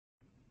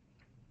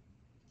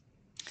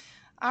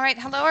All right,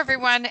 hello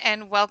everyone,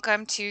 and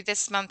welcome to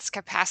this month's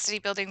capacity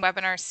building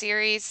webinar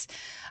series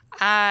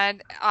on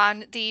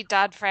the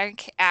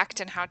Dodd-Frank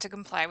Act and how to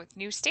comply with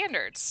new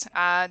standards.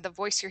 The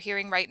voice you're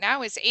hearing right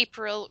now is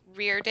April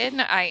Reardon.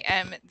 I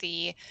am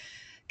the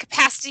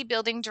capacity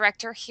building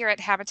director here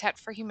at Habitat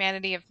for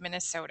Humanity of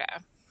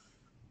Minnesota.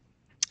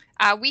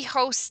 We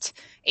host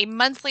a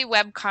monthly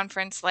web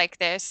conference like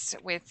this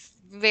with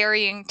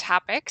varying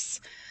topics.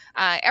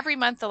 Every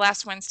month, the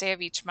last Wednesday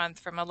of each month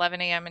from 11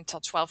 a.m. until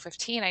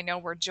 12:15. I know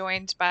we're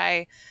joined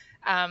by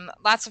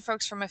lots of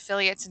folks from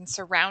affiliates in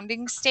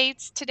surrounding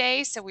states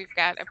today, so we've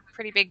got a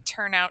pretty big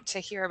turnout to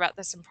hear about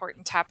this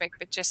important topic.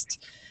 But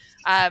just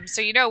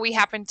so you know, we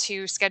happen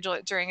to schedule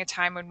it during a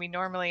time when we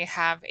normally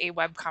have a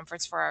web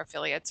conference for our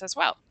affiliates as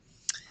well.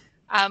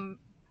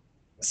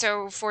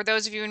 So for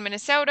those of you in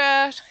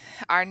Minnesota,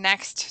 our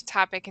next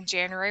topic in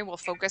January will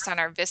focus on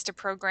our VISTA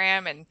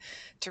program and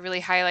to really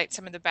highlight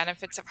some of the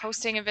benefits of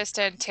hosting a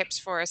VISTA and tips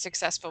for a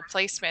successful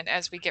placement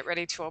as we get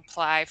ready to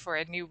apply for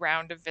a new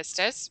round of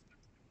VISTAs.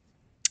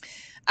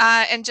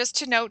 And just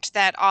to note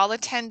that all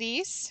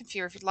attendees, if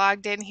you're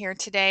logged in here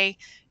today,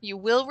 you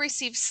will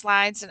receive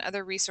slides and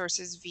other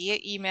resources via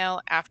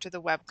email after the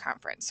web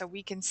conference. So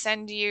we can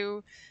send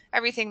you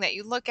everything that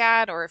you look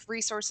at, or if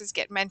resources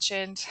get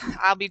mentioned,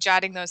 I'll be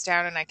jotting those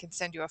down and I can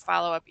send you a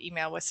follow-up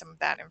email with some of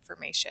that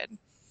information.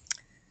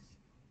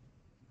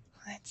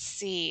 Let's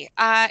see.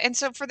 And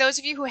so for those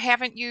of you who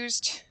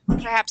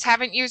perhaps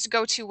haven't used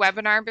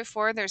GoToWebinar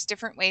before, there's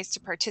different ways to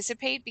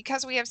participate.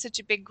 Because we have such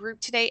a big group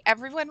today,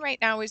 everyone right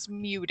now is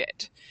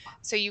muted.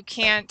 So we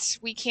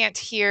can't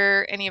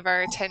hear any of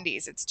our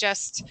attendees. It's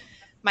just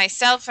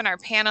myself and our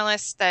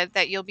panelists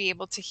that you'll be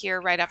able to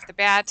hear right off the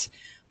bat.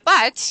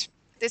 But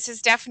this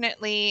is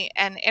definitely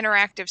an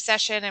interactive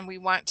session and we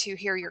want to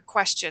hear your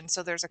questions.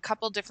 So there's a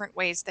couple different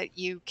ways that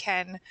you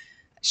can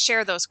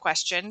share those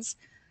questions.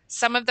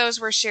 Some of those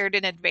were shared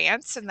in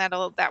advance, and that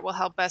will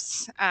help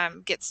us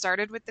get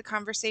started with the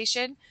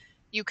conversation.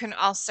 You can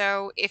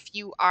also, if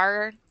you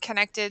are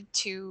connected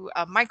to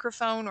a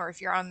microphone, or if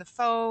you're on the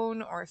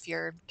phone, or if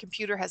your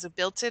computer has a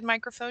built-in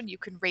microphone, you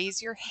can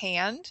raise your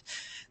hand.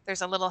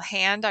 There's a little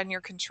hand on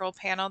your control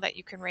panel that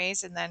you can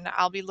raise, and then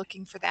I'll be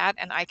looking for that,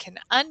 and I can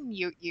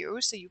unmute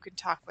you so you can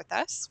talk with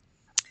us.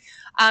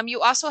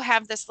 You also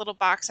have this little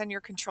box on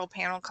your control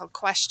panel called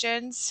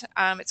questions.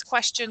 It's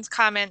questions,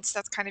 comments,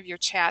 that's kind of your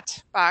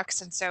chat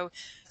box. And so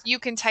you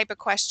can type a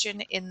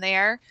question in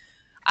there.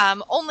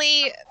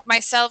 Only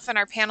myself and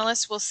our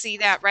panelists will see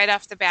that right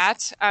off the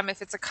bat.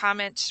 If it's a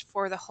comment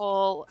for the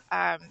whole,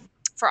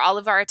 for all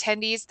of our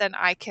attendees, then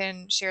I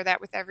can share that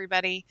with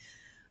everybody.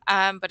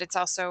 But it's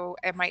also,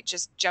 I might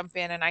just jump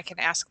in and I can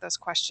ask those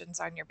questions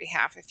on your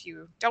behalf. If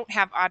you don't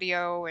have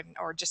audio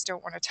or just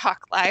don't want to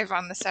talk live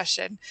on the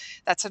session,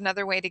 that's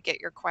another way to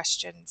get your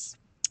questions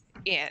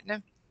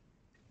in.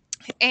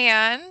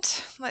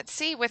 And let's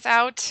see,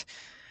 without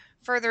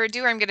further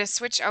ado, I'm going to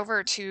switch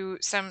over to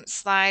some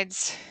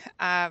slides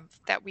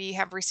that we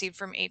have received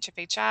from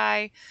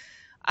HFHI.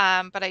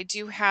 But I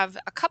do have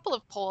a couple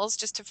of polls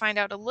just to find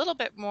out a little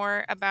bit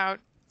more about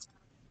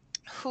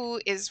who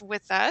is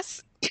with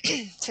us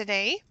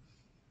today.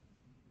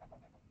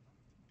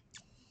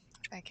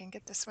 I can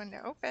get this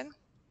window open.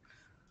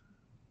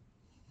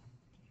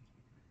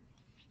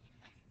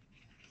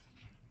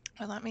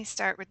 Well, let me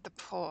start with the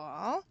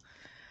poll.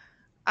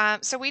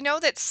 So we know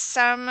that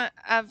some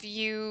of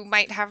you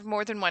might have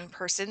more than one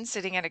person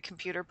sitting at a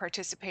computer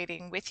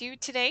participating with you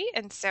today.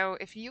 And so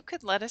if you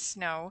could let us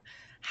know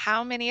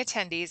how many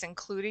attendees,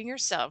 including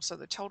yourself, so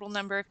the total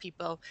number of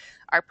people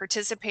are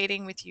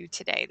participating with you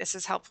today. This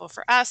is helpful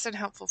for us and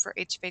helpful for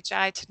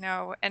HFHI to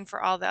know, and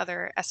for all the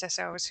other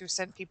SSOs who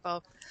sent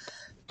people,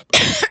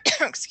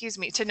 excuse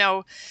me, to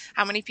know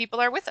how many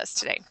people are with us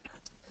today.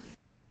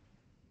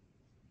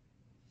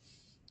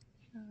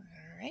 All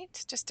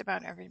right, just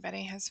about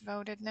everybody has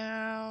voted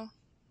now.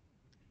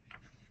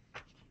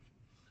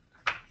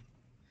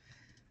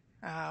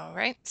 All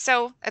right,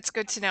 so that's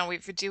good to know. We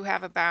do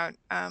have about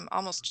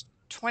almost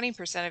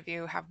 20% of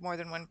you have more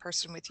than one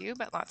person with you,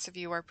 but lots of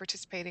you are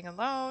participating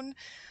alone.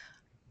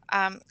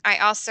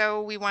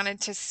 We wanted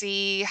to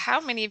see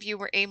how many of you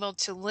were able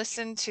to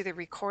listen to the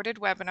recorded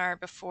webinar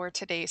before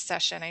today's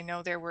session. I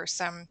know there were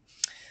some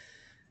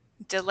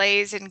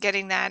delays in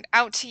getting that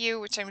out to you,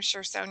 which I'm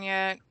sure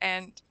Sonia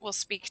and will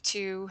speak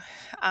to,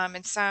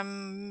 and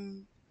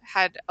some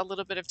had a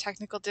little bit of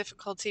technical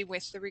difficulty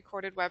with the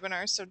recorded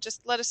webinar. So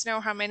just let us know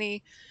how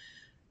many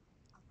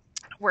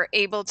were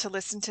able to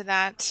listen to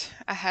that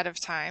ahead of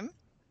time.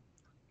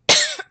 All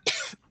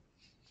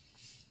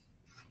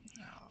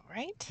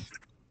right.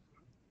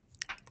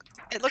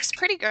 It looks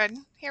pretty good.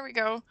 Here we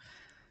go.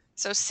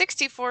 So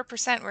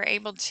 64% were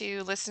able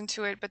to listen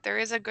to it, but there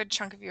is a good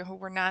chunk of you who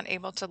were not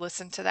able to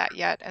listen to that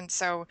yet. And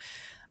so,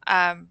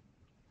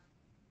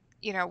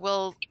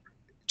 we'll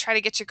try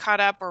to get you caught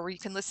up, or you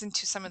can listen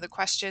to some of the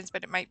questions,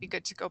 but it might be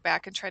good to go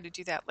back and try to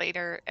do that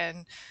later.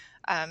 And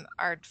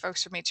our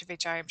folks from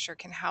HFHI, I'm sure,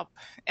 can help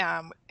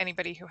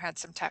anybody who had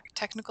some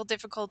technical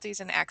difficulties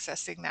in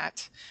accessing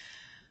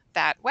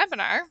that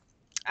webinar.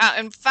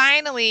 And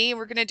finally,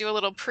 we're going to do a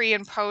little pre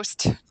and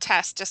post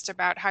test just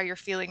about how you're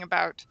feeling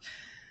about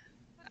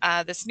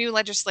this new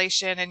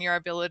legislation and your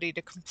ability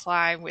to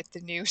comply with the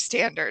new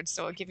standards.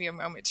 So I'll give you a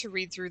moment to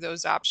read through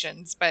those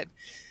options. But,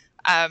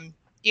 um,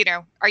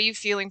 are you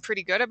feeling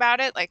pretty good about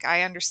it? Like,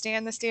 I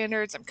understand the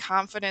standards. I'm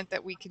confident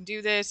that we can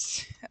do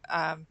this.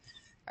 Um,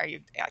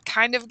 I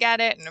kind of get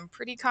it and I'm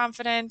pretty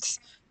confident?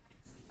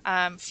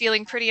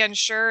 Feeling pretty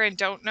unsure and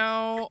don't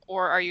know,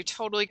 or are you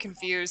totally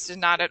confused and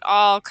not at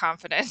all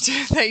confident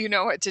that you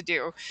know what to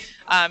do?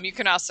 You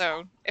can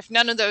also, if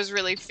none of those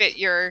really fit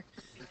your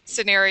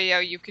scenario,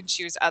 you can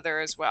choose other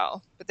as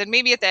well. But then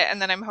maybe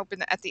and then I'm hoping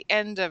that at the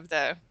end of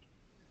the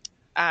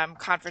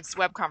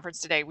web conference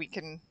today, we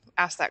can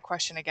ask that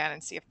question again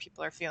and see if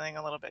people are feeling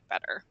a little bit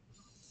better.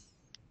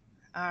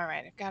 All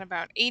right, I've got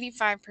about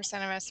 85%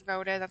 of us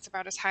voted. That's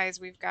about as high as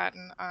we've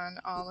gotten on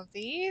all of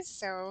these.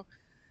 So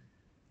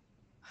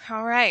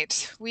all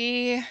right,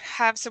 we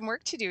have some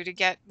work to do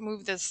to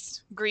move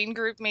this green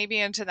group maybe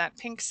into that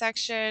pink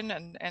section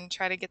and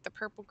try to get the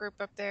purple group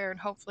up there, and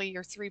hopefully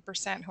your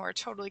 3% who are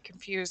totally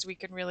confused, we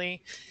can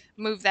really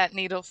move that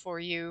needle for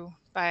you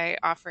by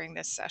offering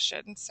this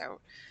session. So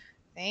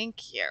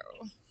thank you.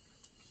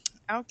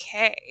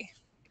 Okay.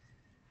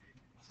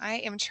 I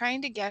am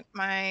trying to get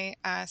my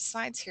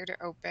slides here to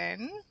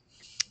open.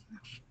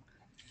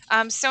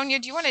 Sonia,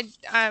 do you want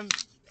to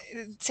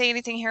say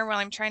anything here while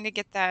I'm trying to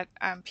get that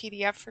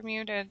PDF from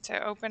you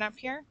to open up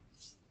here?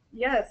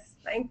 Yes,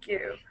 thank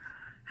you.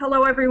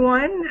 Hello,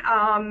 everyone.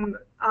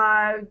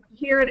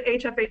 Here at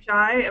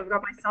HFHI, I've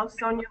got myself,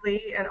 Sonia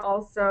Lee, and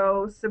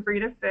also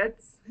Sabrina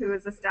Fitz, who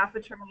is a staff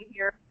attorney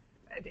here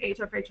at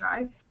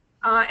HFHI.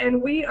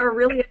 And we're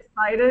really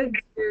excited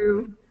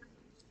to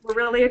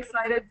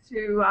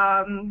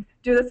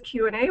do this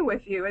Q&A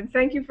with you. And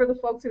thank you for the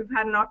folks who've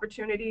had an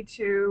opportunity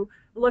to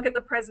look at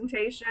the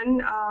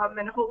presentation,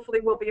 and hopefully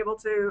we'll be able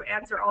to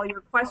answer all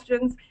your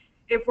questions.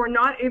 If we're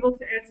not able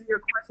to answer your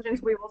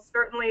questions, we will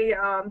certainly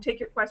take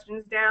your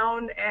questions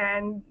down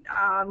and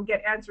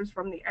get answers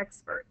from the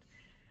expert.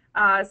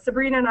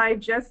 Sabrina and I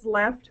just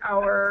left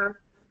our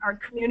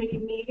community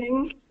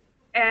meeting,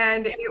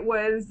 and it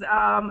was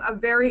a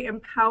very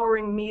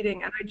empowering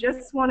meeting. And I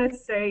just want to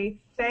say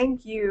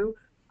thank you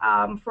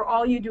for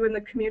all you do in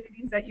the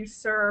communities that you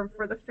serve,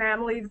 for the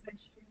families that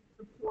you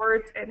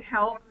support and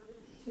help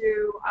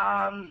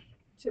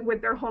with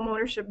their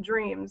homeownership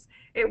dreams.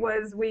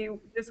 We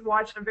just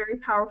watched a very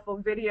powerful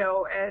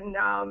video, and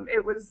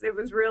it was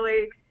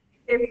really,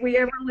 if we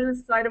ever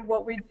lose sight of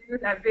what we do,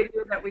 that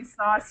video that we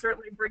saw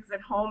certainly brings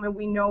it home, and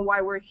we know why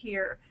we're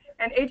here.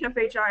 And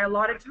HFHI, a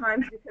lot of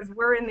times, because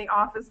we're in the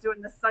office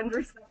doing the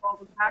sundry stuff, all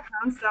the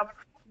background stuff,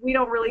 we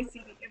don't really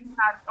see the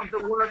impact of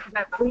the work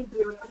that we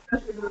do,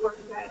 especially the work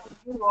that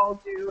you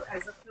all do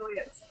as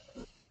affiliates.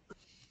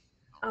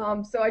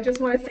 So I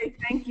just want to say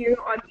thank you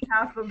on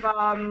behalf of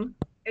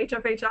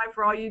HFHI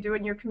for all you do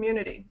in your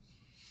community.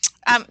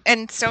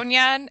 And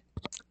Sonia,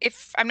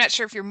 if I'm not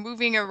sure if you're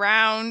moving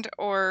around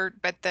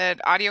but the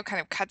audio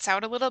kind of cuts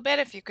out a little bit.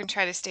 If you can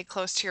try to stay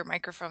close to your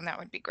microphone, that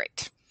would be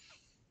great.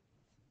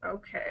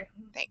 Okay.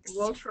 Thanks.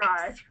 We'll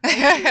try.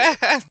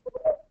 Thank you.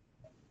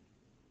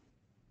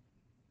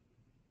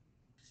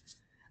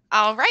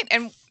 All right.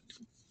 And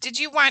did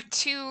you want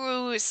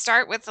to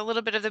start with a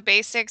little bit of the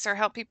basics or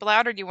help people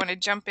out, or do you want to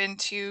jump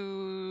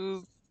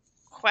into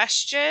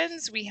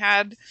questions? We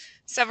had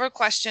several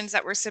questions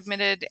that were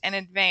submitted in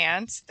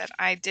advance that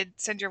I did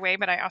send your way,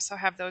 but I also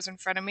have those in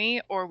front of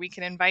me, or we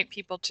can invite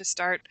people to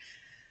start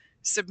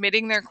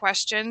submitting their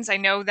questions. I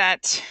know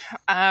that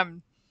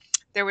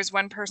there was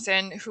one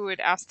person who had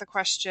asked the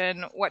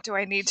question, what do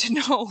I need to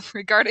know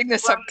regarding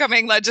this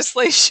upcoming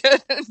legislation?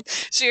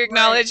 She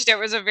acknowledged it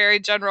was a very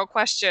general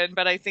question,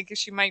 but I think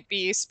she might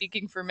be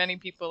speaking for many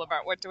people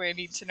about what do I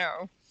need to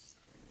know.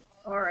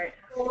 All right.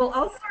 Well,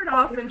 I'll start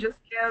off and just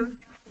give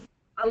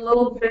a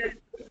little bit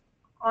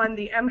on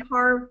the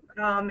MPAR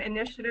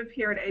initiative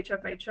here at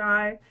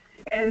HFHI,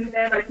 and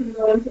then I can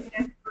go into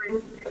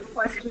answering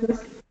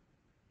questions.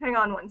 Hang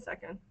on one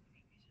second.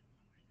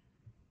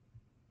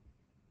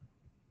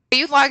 Are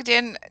you logged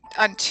in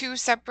on two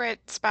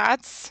separate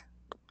spots?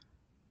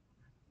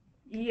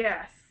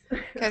 Yes.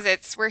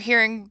 Because we're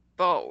hearing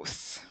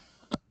both.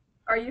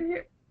 Are you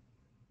here?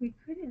 We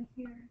couldn't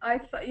hear. I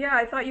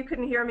thought you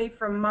couldn't hear me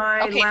from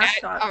my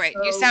laptop. All right,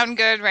 you sound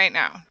good right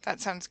now.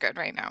 That sounds good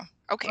right now.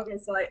 Okay. Okay,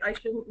 so I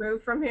shouldn't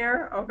move from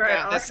here? Okay.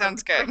 Yeah, that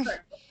sounds good.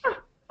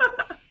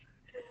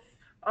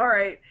 All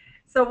right.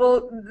 So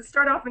we'll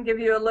start off and give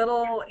you a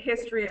little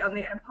history on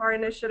the MPAR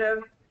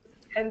initiative,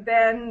 and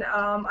then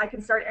I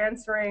can start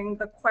answering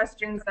the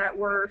questions that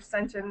were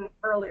sent in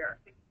earlier.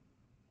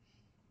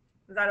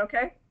 Is that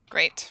okay?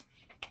 Great.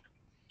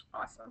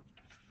 Awesome.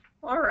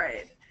 All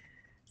right.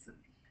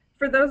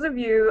 For those of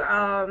you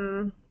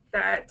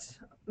that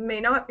may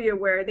not be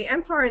aware, the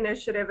MPAR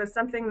initiative is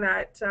something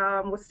that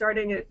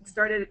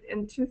started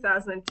in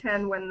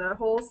 2010 when the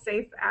whole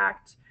SAFE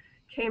Act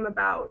came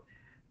about.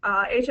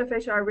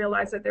 HFHI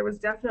realized that there was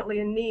definitely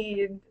a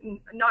need,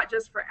 not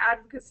just for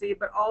advocacy,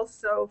 but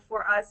also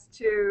for us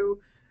to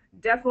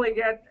definitely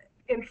get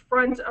in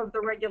front of the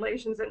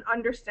regulations and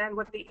understand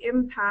what the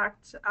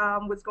impact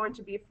was going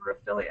to be for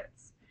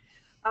affiliates.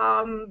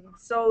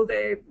 So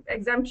the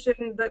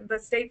exemption, the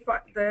state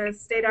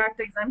act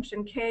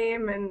exemption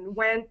came and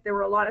went. There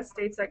were a lot of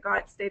states that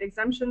got state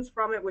exemptions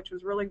from it, which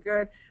was really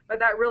good. But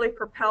that really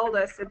propelled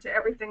us into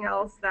everything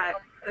else that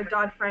the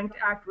Dodd-Frank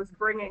Act was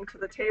bringing to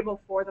the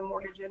table for the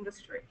mortgage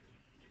industry.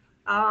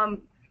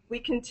 We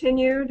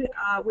continued.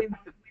 We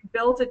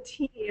built a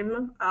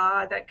team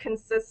that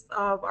consists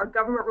of our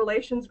government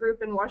relations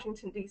group in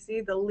Washington,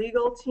 D.C., the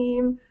legal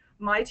team,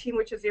 my team,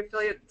 which is the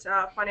affiliate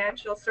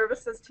financial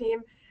services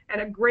team, and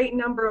a great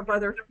number of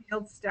other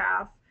field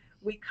staff.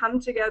 We come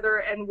together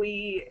and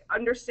we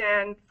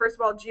understand, first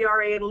of all,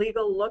 GRA and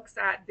legal looks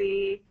at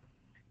the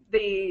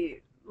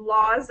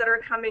laws that are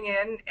coming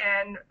in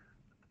and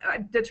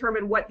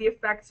determine what the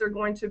effects are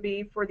going to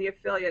be for the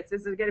affiliates.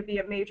 Is it going to be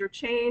a major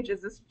change?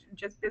 Is this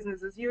just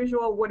business as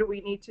usual? What do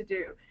we need to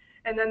do?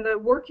 And then the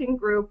working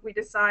group, we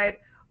decide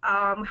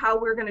how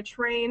we're going to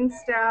train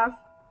staff,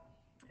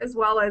 as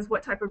well as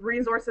what type of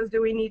resources do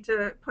we need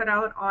to put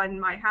out on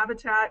My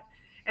Habitat,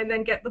 and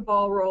then get the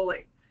ball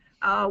rolling.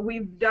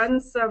 We've done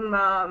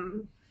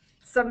some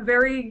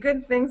very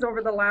good things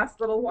over the last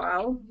little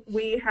while.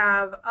 We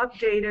have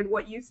updated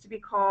what used to be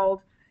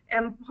called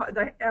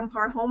the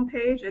MPAR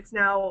homepage. It's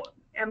now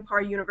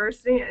MPAR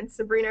University, and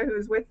Sabrina,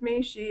 who's with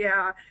me, she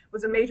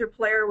was a major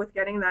player with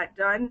getting that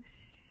done.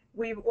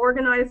 We've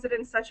organized it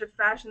in such a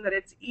fashion that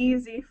it's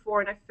easy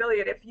for an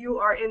affiliate. If you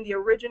are in the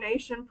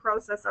origination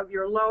process of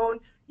your loan,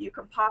 you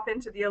can pop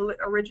into the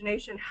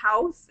origination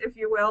house, if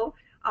you will,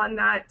 on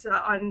that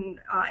on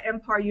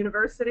MPAR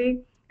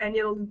University, and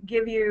it'll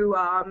give you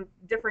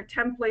different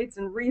templates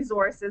and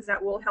resources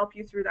that will help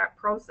you through that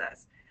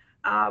process.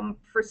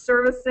 For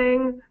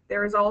servicing,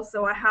 there is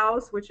also a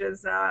house, which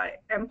is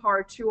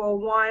MPAR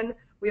 201.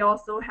 We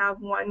also have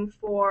one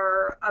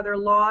for other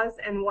laws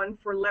and one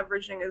for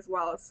leveraging as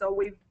well. So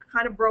we've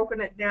kind of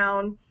broken it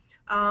down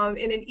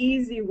in an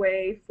easy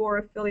way for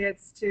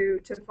affiliates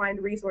to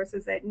find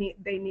resources that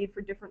they need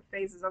for different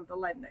phases of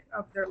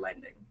their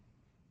lending.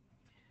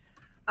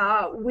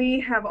 We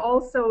have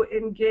also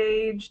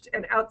engaged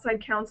an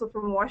outside counsel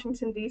from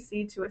Washington,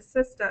 D.C. to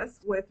assist us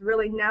with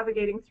really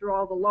navigating through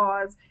all the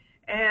laws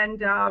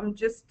and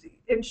just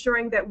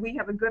ensuring that we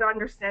have a good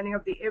understanding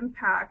of the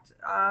impact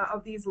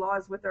of these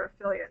laws with our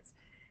affiliates.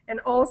 And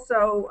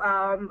also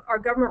our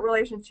government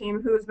relations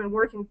team, who has been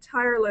working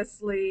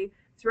tirelessly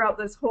throughout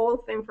this whole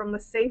thing from the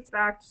SAFE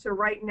Act to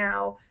right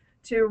now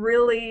to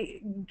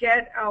really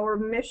get our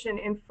mission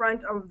in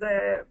front of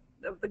the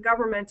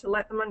government, to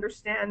let them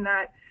understand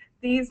that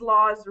these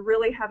laws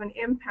really have an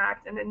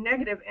impact and a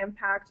negative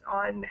impact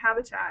on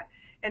habitat.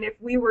 And if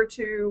we were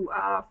to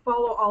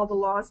follow all the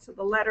laws to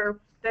the letter,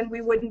 then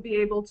we wouldn't be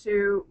able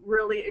to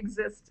really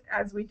exist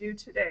as we do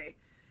today.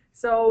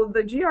 So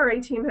the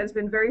GRA team has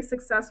been very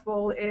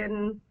successful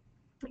in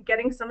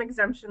getting some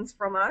exemptions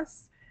from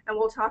us, and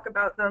we'll talk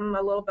about them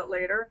a little bit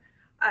later,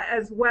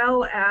 as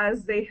well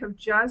as they have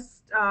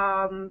just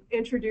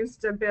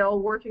introduced a bill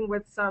working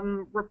with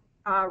some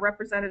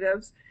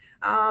representatives.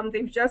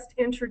 They've just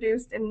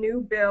introduced a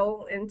new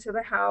bill into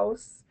the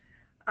House,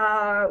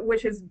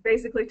 which is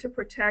basically to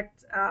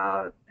protect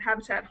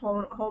Habitat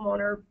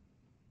Homeowner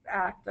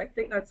Act. I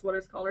think that's what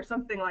it's called, or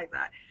something like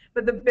that.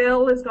 But the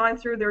bill has gone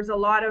through. There's a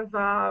lot of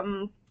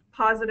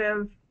positive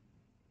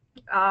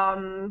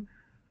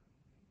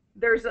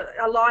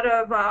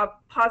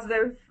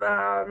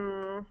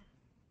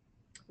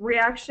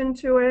reaction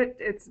to it.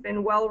 It's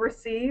been well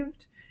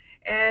received,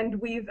 and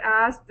we've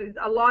asked,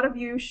 a lot of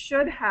you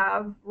should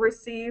have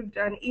received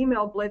an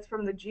email blitz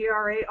from the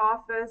GRA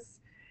office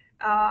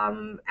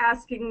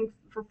asking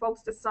for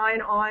folks to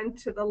sign on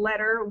to the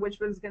letter which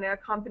was going to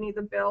accompany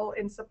the bill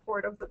in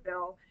support of the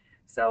bill.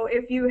 So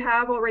if you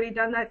have already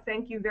done that,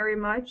 thank you very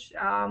much.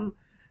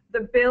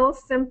 The bill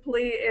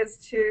simply is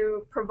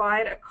to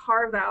provide a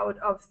carve out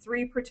of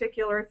 3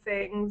 particular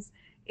things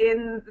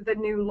in the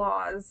new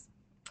laws.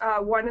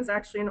 One is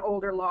actually an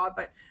older law,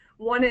 but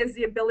one is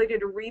the ability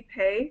to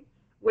repay,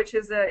 which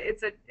is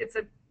it's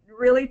a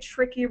really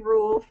tricky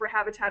rule for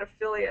Habitat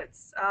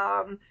affiliates.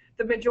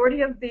 The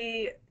majority of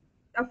the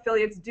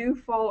affiliates do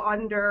fall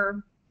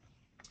under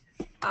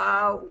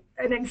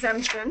an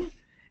exemption,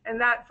 and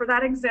that for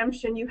that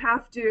exemption you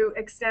have to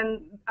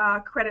extend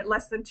credit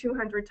less than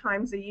 200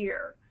 times a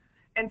year.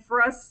 And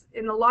for us,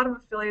 in a lot of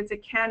affiliates,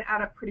 it can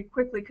add up pretty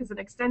quickly, because an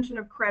extension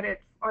of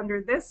credit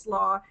under this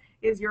law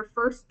is your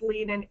first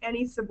lien, and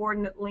any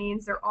subordinate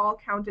liens, they're all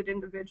counted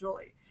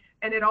individually.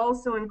 And it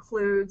also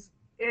includes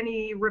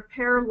any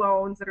repair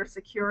loans that are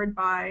secured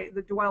by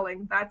the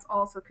dwelling. That's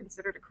also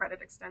considered a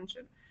credit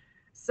extension.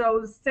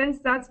 So since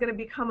that's going to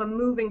become a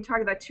moving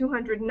target, that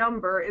 200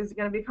 number is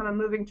going to become a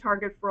moving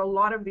target for a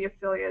lot of the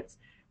affiliates,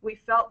 we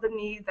felt the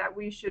need that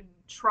we should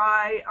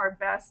try our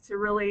best to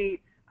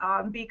really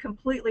be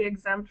completely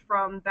exempt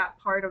from that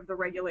part of the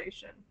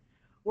regulation.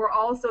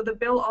 The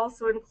bill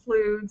also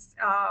includes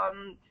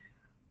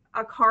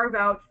a carve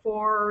out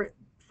for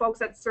folks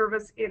that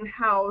service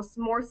in-house,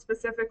 more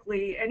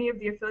specifically any of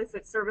the affiliates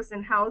that service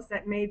in-house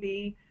that may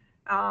be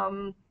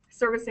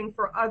servicing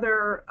for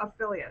other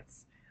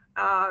affiliates.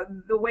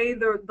 The way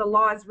the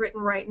law is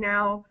written right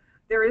now,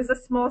 there is a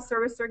small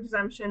servicer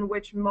exemption,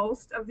 which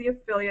most of the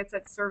affiliates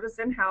that service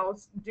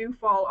in-house do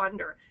fall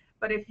under.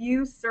 But if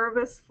you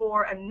service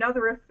for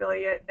another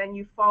affiliate, then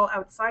you fall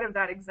outside of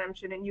that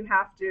exemption, and you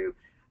have to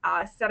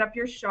set up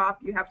your shop.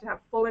 You have to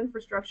have full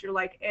infrastructure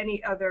like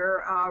any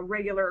other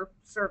regular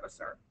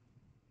servicer.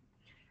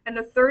 And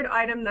the third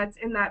item that's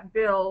in that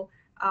bill,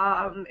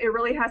 it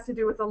really has to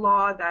do with a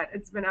law that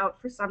it's been out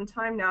for some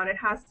time now, and it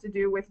has to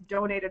do with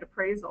donated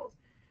appraisals.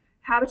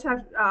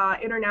 Habitat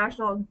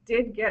International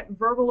did get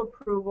verbal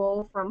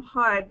approval from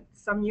HUD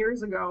some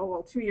years ago,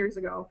 well, 2 years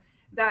ago,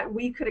 that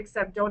we could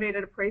accept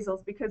donated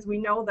appraisals because we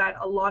know that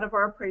a lot of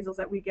our appraisals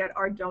that we get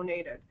are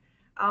donated.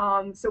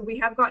 So we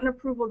have gotten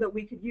approval that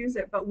we could use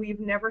it, but we've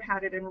never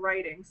had it in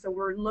writing. So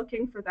we're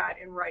looking for that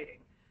in writing.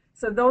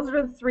 So those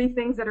are the three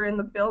things that are in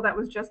the bill that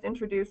was just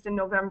introduced in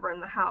November in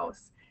the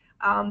House.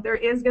 There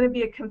is going to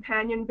be a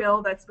companion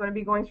bill that's going to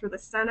be going through the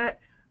Senate.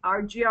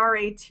 Our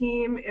GRA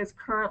team is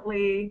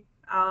currently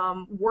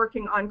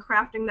working on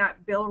crafting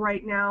that bill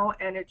right now,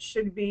 and it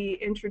should be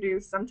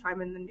introduced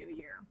sometime in the new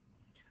year.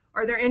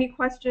 Are there any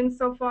questions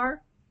so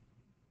far?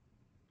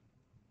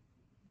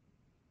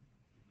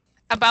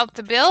 About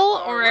the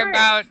bill or right.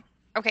 about,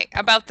 okay,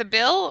 about the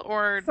bill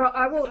or? So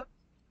I will,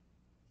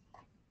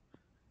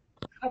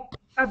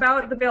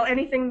 about the bill,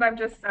 anything that I've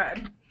just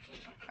said.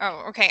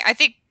 Oh, okay. I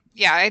think,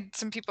 yeah, I had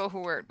some people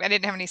who were, I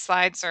didn't have any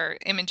slides or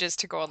images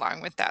to go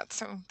along with that.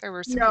 So there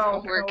were some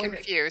people who were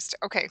confused.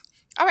 Okay.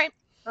 All right.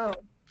 Oh,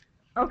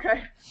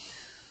 okay.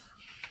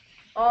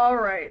 All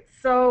right.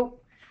 So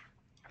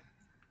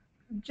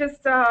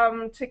just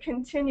to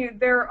continue,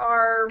 there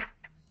are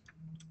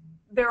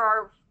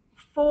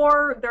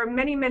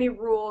many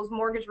rules,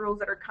 mortgage rules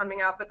that are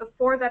coming out, but the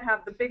four that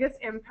have the biggest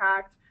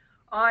impact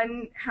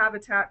on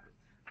Habitat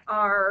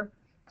are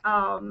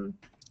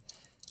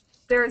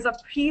there's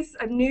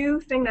a new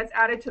thing that's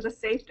added to the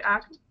SAFE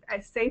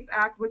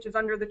Act, which is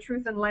under the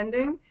Truth in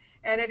Lending,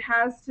 and it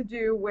has to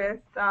do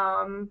with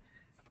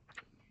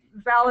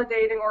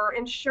validating or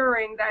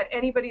ensuring that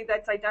anybody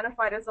that's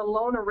identified as a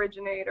loan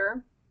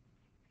originator,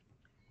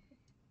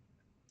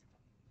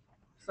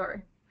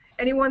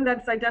 anyone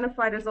that's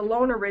identified as a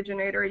loan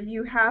originator,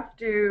 you have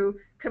to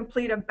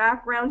complete a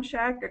background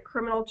check, a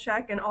criminal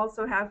check, and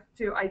also have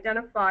to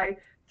identify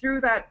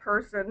through that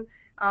person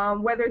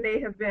whether they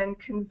have been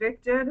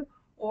convicted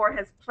or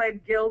has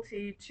pled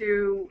guilty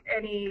to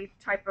any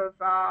type of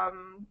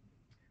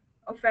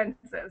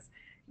offenses.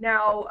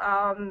 Now,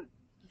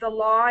 the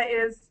law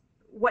is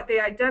what they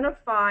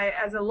identify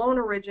as a loan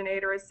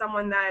originator is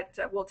someone that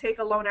will take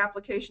a loan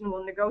application,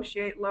 will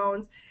negotiate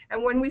loans.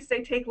 And when we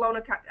say take loan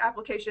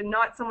application,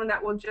 not someone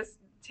that will just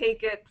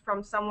take it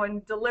from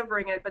someone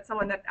delivering it, but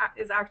someone that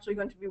is actually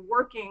going to be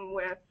working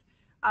with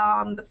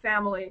the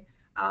family,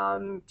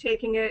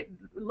 taking it,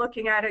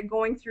 looking at it,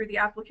 going through the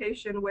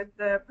application with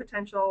the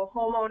potential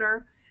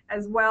homeowner,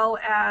 as well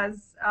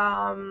as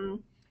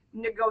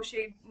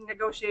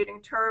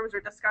negotiating terms or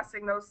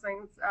discussing those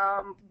things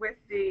with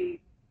the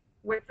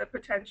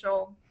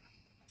potential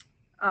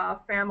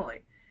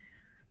family.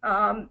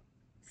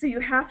 So you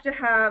have to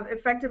have,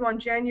 effective on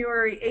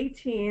January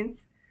 18th,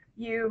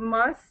 you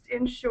must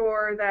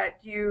ensure that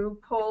you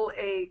pull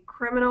a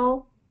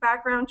criminal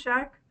background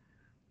check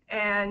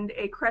and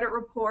a credit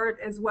report,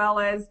 as well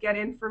as get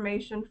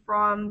information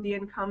from the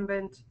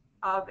incumbent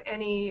of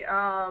any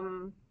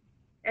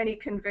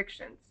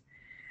convictions.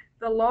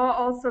 The law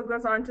also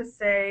goes on to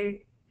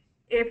say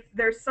if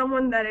there's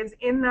someone that is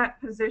in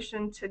that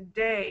position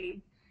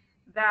today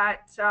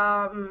that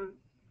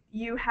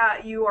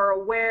you are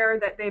aware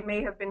that they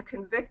may have been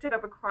convicted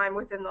of a crime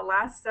within the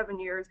last 7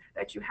 years,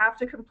 that you have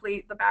to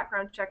complete the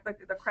background check,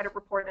 the credit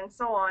report, and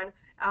so on,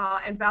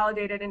 and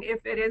validate it. And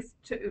if it is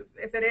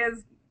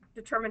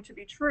determined to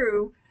be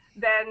true,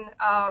 then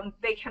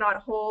they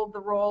cannot hold the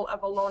role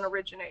of a loan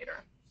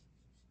originator.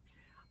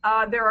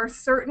 There are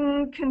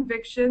certain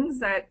convictions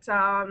that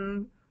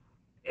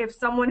if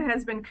someone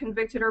has been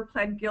convicted or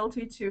pled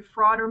guilty to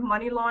fraud or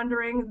money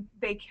laundering,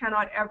 they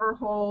cannot ever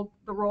hold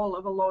the role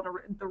of a loan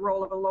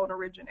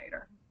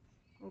originator.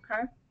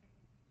 Okay.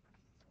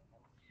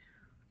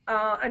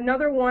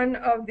 Another one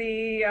of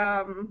the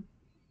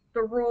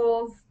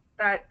rules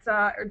that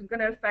are going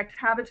to affect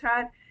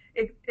Habitat,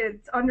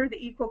 it's under the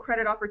Equal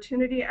Credit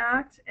Opportunity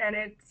Act, and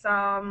it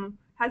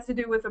has to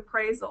do with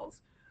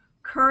appraisals.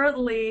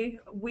 Currently,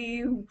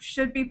 we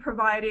should be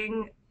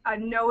providing a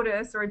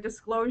notice or a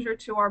disclosure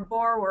to our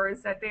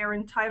borrowers that they are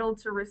entitled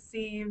to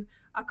receive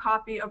a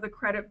copy of the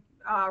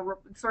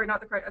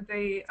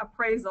the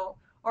appraisal,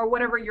 or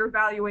whatever your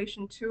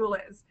valuation tool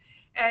is.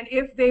 And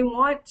if they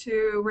want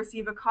to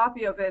receive a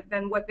copy of it,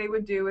 then what they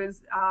would do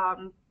is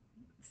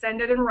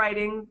send it in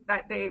writing,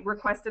 that they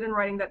requested in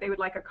writing that they would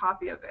like a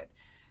copy of it.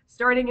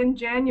 Starting in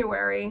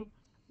January,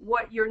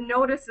 what your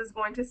notice is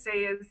going to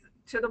say is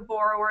to the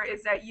borrower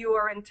is that you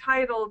are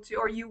entitled to,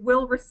 or you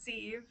will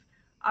receive,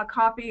 a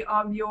copy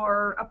of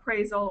your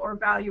appraisal or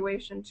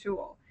valuation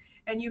tool.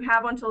 And you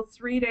have until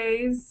 3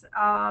 days.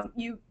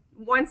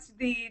 once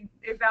the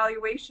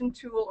evaluation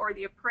tool or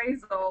the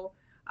appraisal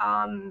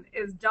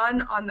is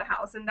done on the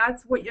house, and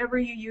that's whatever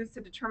you use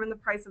to determine the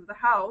price of the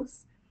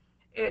house,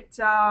 it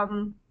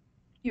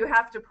you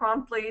have to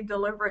promptly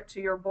deliver it to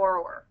your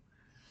borrower.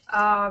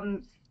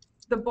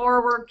 The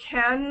borrower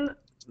can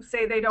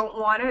say they don't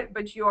want it,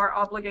 but you are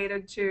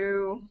obligated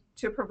to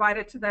provide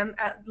it to them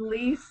at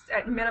least,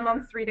 at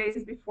minimum, 3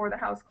 days before the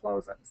house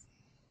closes.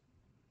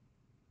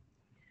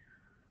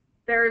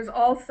 There's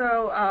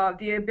also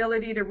the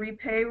ability to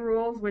repay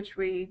rules, which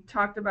we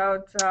talked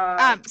about.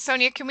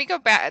 Sonia, can we go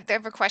back? I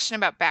have a question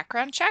about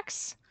background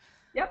checks.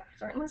 Yep,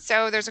 certainly.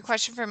 So there's a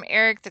question from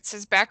Eric that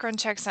says background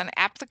checks on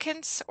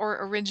applicants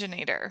or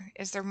originator.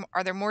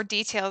 Are there more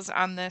details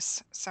on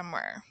this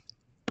somewhere?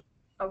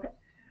 Okay.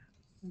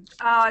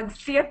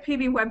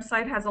 CFPB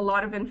website has a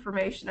lot of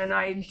information, and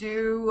I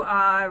do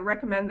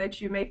recommend that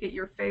you make it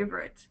your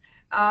favorite.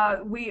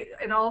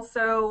 And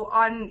also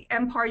on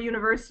Empire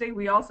University,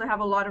 we also have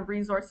a lot of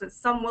resources.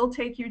 Some will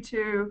take you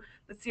to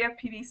the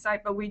CFPB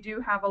site, but we do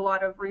have a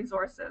lot of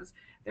resources.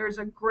 There's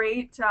a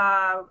great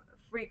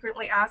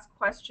frequently asked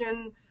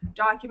question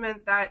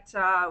document that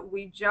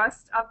we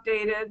just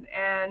updated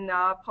and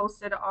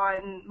posted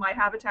on My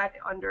Habitat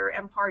under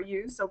Empire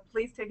U, so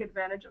please take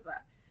advantage of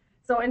that.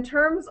 So in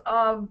terms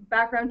of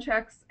background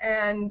checks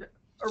and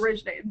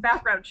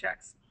background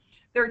checks,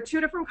 there are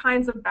two different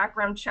kinds of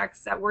background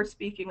checks that we're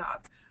speaking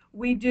of.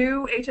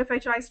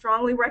 HFHI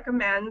strongly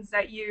recommends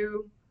that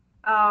you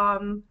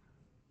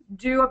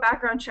do a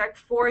background check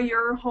for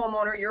your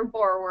homeowner, your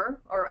borrower,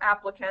 or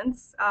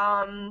applicants.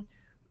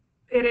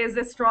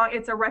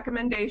 It's a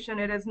recommendation.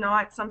 It is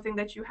not something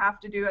that you have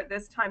to do at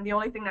this time. The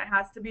only thing that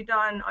has to be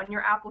done on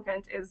your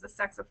applicant is the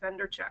sex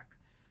offender check.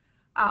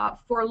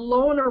 For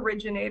loan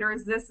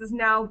originators, this is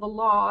now the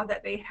law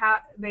that they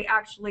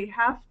actually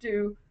have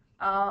to,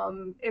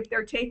 if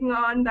they're taking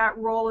on that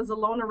role as a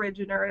loan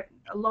originator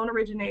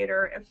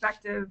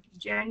effective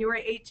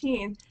January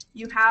 18th,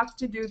 you have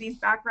to do these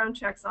background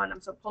checks on them.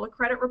 So pull a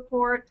credit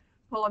report,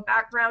 pull a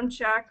background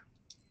check,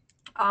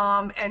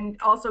 and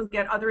also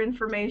get other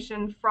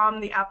information from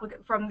the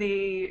applicant, from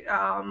the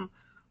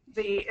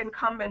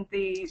incumbent,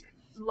 the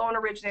loan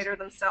originator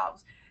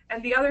themselves.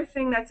 And the other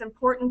thing that's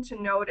important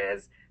to note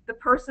is the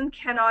person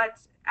cannot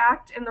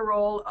act in the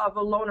role of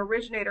a loan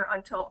originator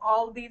until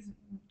all of these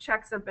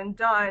checks have been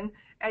done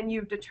and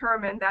you've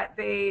determined that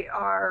they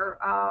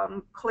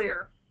are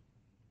clear.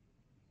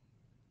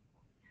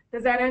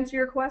 Does that answer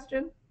your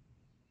question?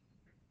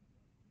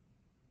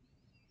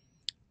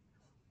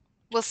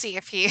 We'll see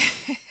if he.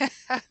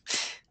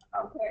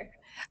 Okay.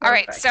 All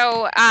right,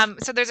 so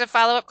there's a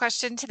follow-up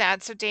question to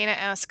that. So Dana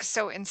asks,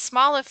 so in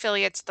small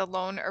affiliates, the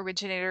loan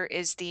originator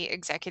is the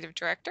executive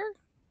director?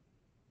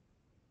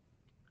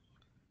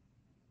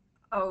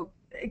 Oh,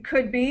 it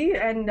could be,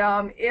 and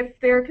if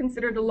they're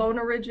considered a loan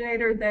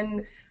originator,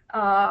 then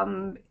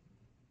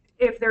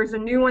if there's a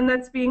new one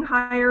that's being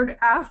hired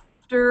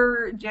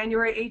after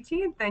January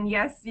 18th, then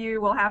yes, you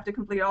will have to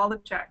complete all the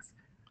checks,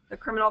 the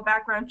criminal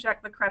background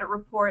check, the credit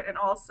report, and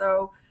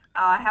also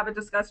have a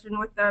discussion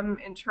with them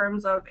in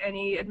terms of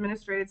any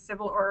administrative,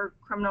 civil, or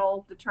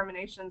criminal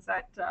determinations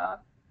that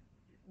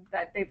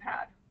that they've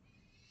had.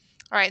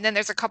 All right, and then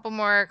there's a couple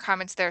more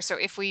comments there. So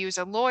if we use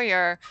a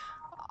lawyer,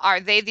 are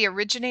they the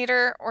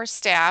originator or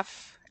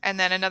staff? And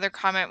then another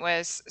comment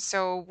was,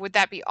 so would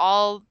that be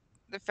all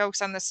the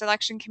folks on the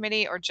selection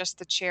committee or just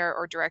the chair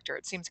or director?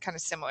 It seems kind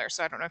of similar,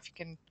 so I don't know if you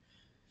can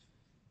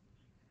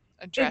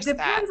address that. It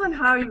depends on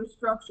how you're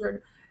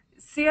structured.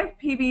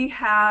 CFPB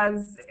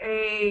has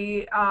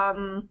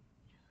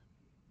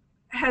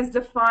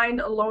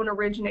defined a loan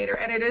originator,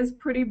 and it is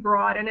pretty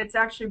broad, and it's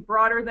actually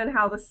broader than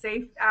how the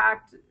SAFE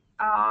Act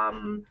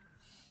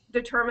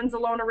determines a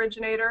loan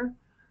originator.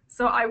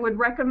 So I would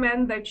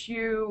recommend that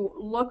you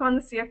look on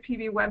the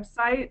CFPB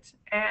website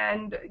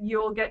and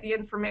you'll get the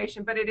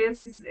information, but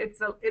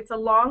it's a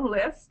long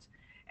list,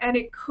 and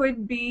it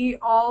could be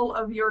all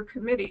of your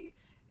committee.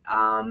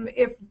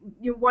 If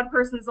one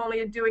person's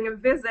only doing a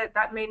visit,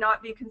 that may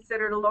not be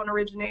considered a loan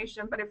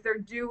origination, but if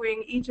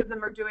each of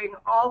them are doing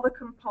all the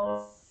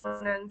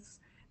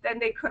components, then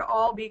they could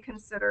all be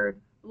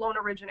considered loan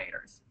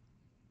originators.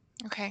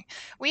 Okay,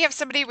 we have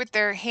somebody with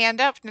their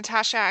hand up.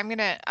 Natasha, I'm going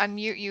to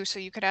unmute you so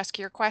you could ask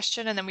your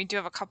question, and then we do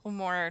have a couple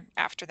more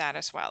after that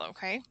as well,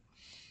 okay?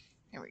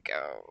 Here we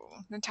go.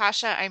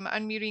 Natasha, I'm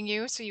unmuting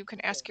you so you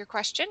can ask your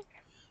question.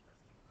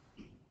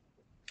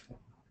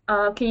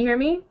 Can you hear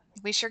me?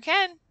 We sure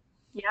can.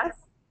 Yes.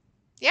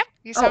 Yep,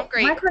 you sound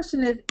great. My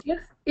question is,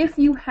 if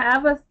you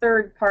have a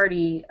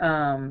third-party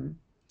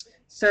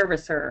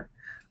servicer,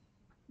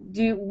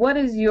 what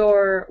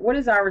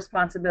is our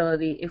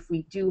responsibility if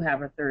we do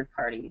have a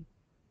third-party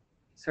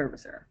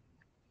servicer?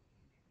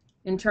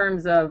 In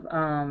terms of,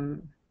 I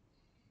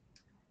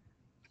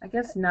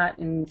guess not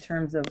in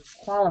terms of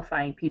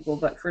qualifying people,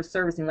 but for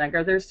servicing, like,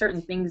 are there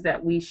certain things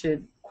that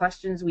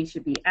questions we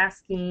should be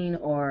asking,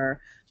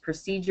 or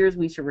procedures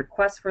we should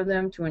request for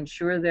them to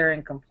ensure they're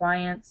in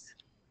compliance?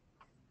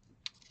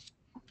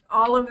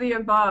 All of the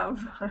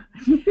above.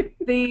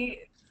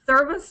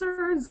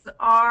 servicers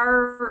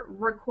are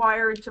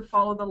required to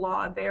follow the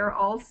law. They're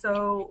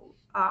also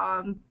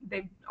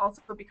they've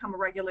also become a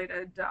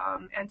regulated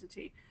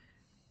entity.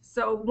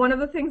 So one of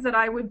the things that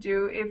I would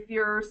do if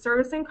your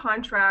servicing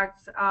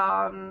contract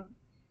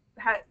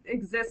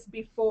exists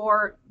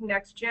before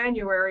next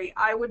January,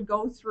 I would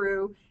go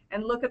through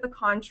and look at the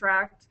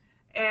contract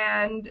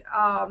and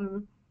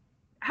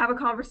have a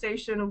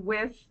conversation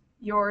with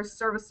your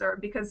servicer,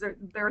 because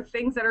there are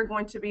things that are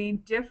going to be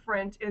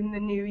different in the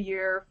new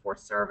year for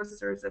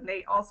servicers, and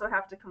they also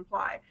have to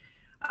comply.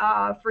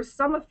 For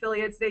some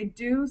affiliates, they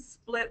do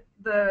split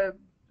the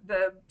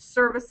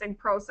servicing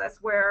process,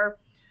 where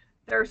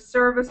their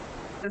service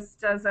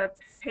does a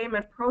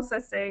payment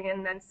processing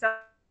and then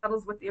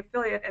settles with the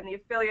affiliate, and the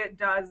affiliate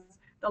does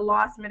the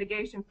loss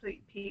mitigation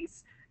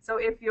piece. So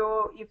if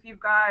you've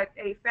got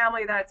a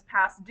family that's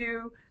past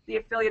due, the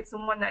affiliate's the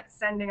one that's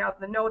sending out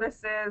the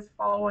notices,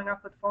 following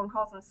up with phone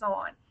calls, and so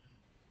on.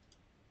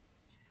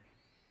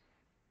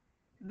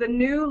 The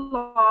new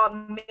law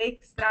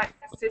makes that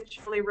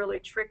situation really, really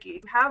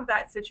tricky. To have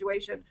that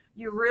situation,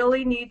 you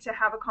really need to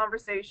have a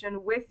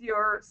conversation with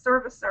your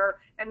servicer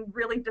and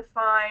really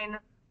define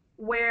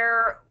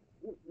where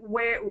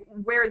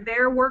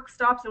their work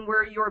stops and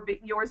where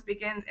yours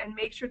begins, and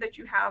make sure that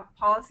you have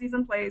policies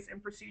in place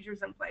and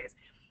procedures in place,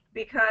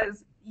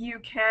 because you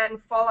can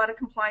fall out of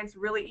compliance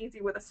really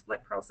easy with a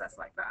split process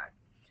like that.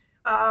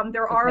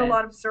 There are a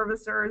lot of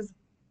servicers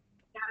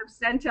that have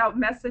sent out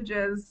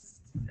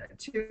messages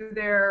to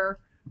their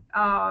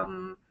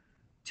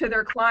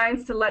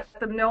clients to let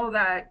them know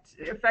that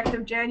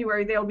effective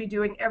January they'll be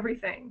doing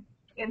everything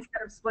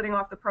instead of splitting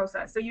off the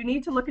process. So you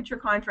need to look at your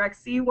contract,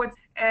 see what's,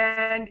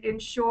 and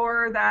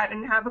ensure that,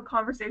 and have a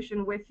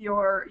conversation with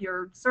your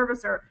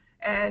servicer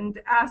and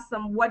ask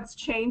them what's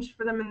changed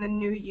for them in the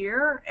new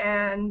year,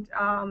 and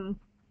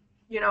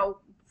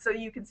so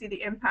you can see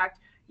the impact.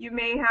 You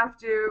may have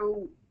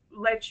to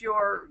let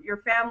your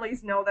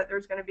families know that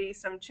there's going to be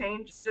some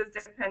changes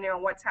depending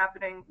on what's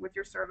happening with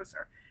your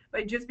servicer.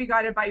 But just be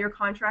guided by your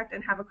contract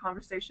and have a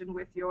conversation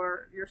with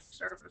your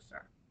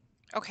servicer.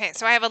 Okay,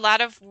 so I have a lot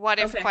of what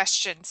if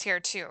questions here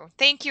too.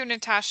 Thank you,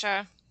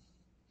 Natasha.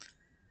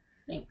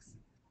 Thanks.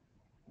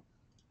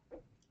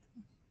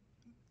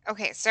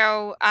 Okay,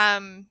 so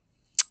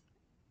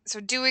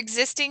do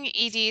existing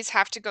EDs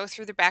have to go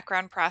through the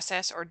background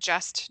process, or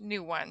just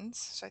new ones?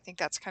 So I think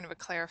that's kind of a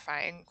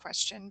clarifying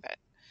question, but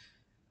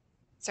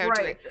so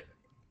right.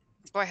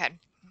 Go ahead.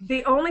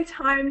 The only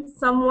time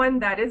someone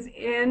that is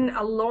in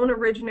a loan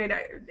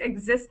originator,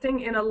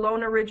 existing in a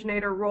loan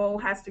originator role,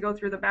 has to go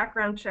through the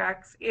background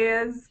checks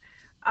is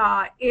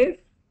if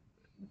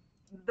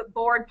the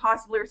board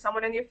possibly, or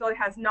someone in the affiliate,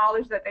 has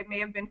knowledge that they may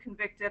have been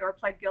convicted or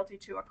pled guilty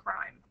to a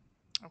crime.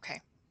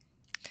 Okay.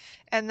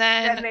 And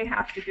then they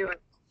have to do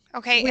it.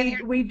 Okay.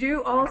 We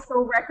do also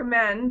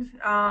recommend,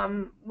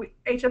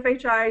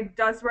 HFHI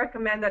does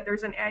recommend that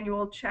there's an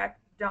annual check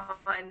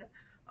done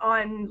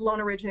on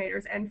loan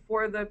originators, and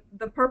for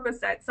the purpose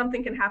that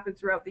something can happen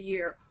throughout the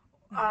year,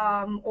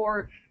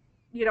 or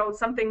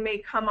something may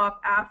come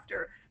up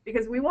after,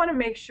 because we want to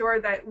make sure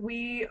that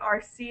we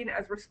are seen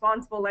as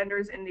responsible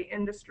lenders in the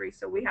industry.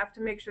 So we have to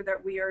make sure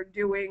that we are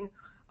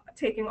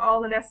taking all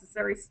the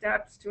necessary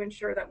steps to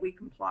ensure that we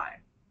comply.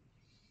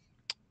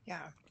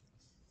 Yeah.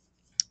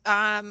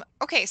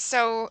 Okay,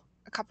 so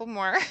a couple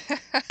more.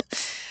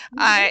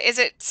 Is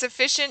it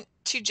sufficient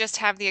to just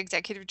have the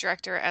executive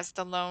director as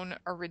the loan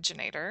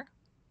originator?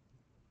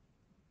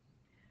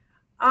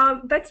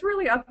 That's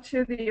really up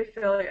to the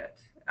affiliate.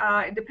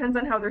 It depends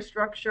on how they're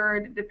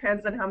structured. It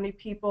depends on how many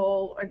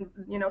people and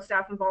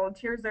staff and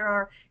volunteers there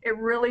are. It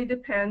really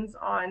depends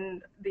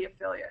on the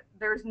affiliate.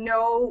 There's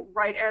no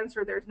right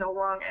answer. There's no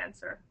wrong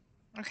answer.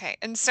 Okay,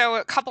 and so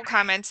a couple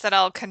comments that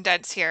I'll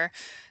condense here.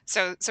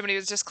 So somebody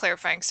was just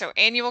clarifying. So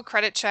annual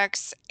credit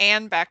checks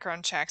and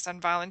background checks on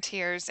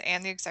volunteers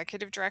and the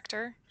executive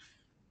director?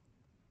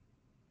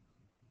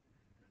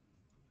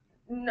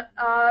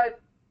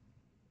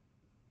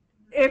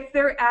 If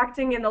they're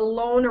acting in a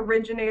loan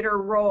originator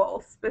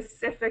role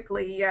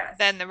specifically, yes.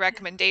 Then the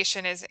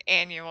recommendation is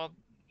annual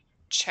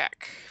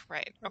check,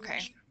 right? Okay.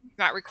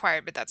 Not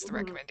required, but that's the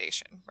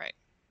recommendation, right?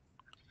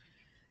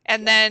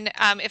 And then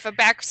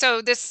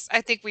so this, I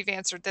think we've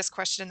answered this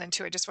question then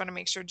too. I just want to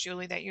make sure,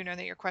 Julie, that you know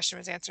that your question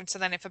was answered. So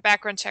then if a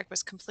background check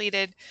was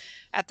completed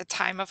at the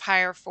time of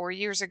hire 4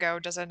 years ago,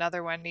 does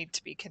another one need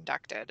to be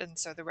conducted? And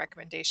so the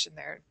recommendation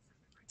there,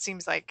 it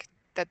seems like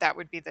that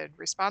would be the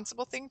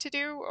responsible thing to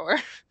do, or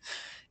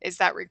is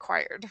that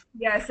required?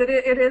 Yes, it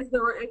is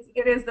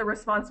the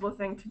responsible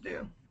thing to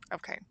do.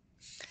 Okay.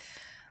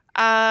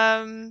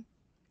 And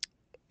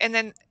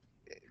then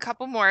a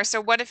couple more. So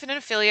what if an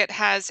affiliate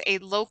has a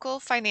local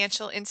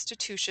financial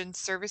institution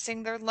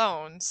servicing their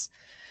loans,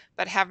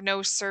 but have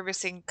no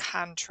servicing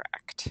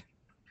contract?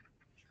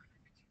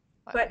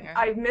 But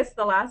I missed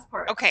the last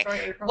part. Okay. Sorry,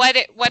 April.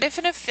 What if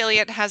an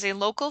affiliate has a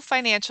local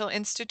financial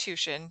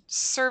institution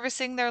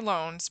servicing their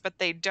loans, but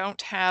they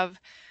don't have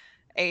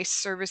a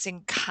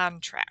servicing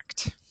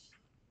contract?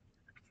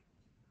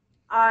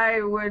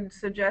 I would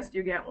suggest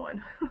you get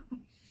one.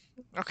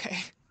 Okay.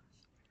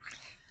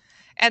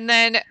 And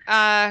then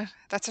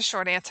that's a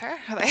short answer.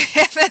 And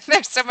then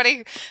there's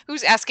somebody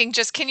who's asking,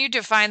 just can you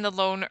define the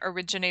loan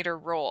originator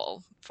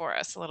role for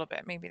us a little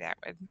bit? Maybe that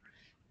would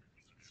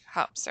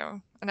help.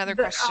 So another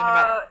The, question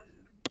about.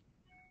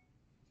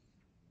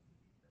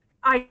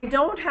 I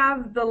don't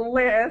have the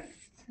list.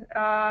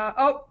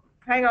 Oh,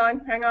 hang on,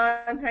 hang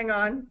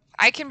on.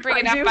 I can bring I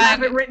it up do have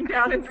on. it written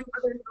down in some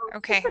other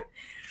Okay. notes.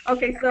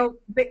 Okay, so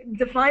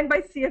defined by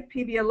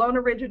CFPB, a loan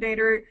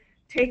originator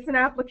takes an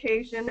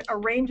application,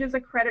 arranges a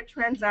credit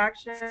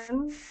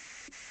transaction,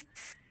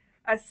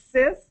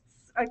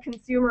 assists a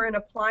consumer in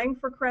applying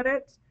for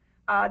credit.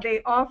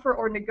 They offer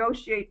or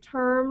negotiate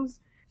terms.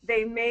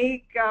 They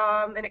make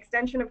an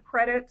extension of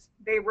credit.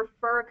 They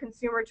refer a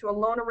consumer to a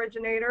loan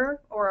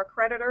originator or a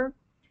creditor.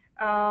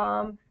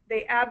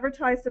 They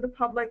advertise to the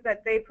public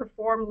that they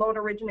perform loan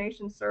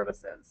origination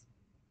services.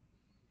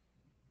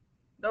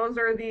 Those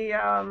are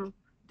the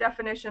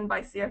definition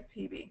by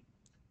CFPB.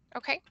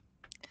 Okay.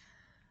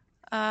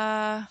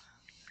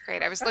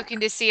 Great. I was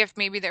looking to see if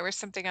maybe there was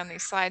something on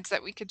these slides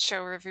that we could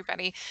show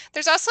everybody.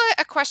 There's also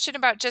a question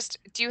about just,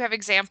 do you have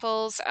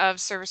examples of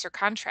servicer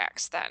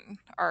contracts then,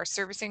 or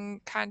servicing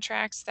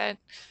contracts that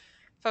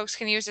folks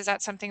can use? Is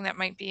that something that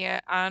might be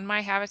on My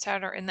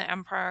Habitat or in the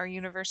Empire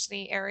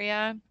University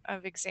area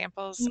of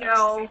examples of?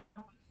 No,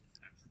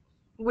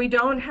 we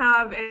don't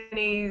have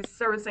any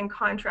servicing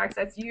contracts.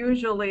 That's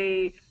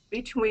usually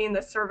between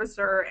the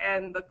servicer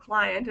and the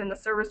client, and the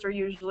servicer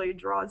usually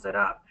draws it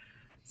up.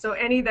 So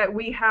any that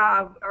we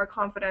have are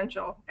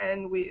confidential,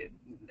 and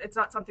it's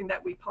not something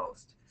that we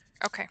post.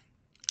 Okay.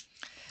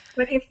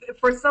 But if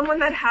for someone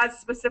that has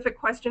specific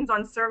questions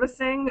on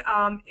servicing,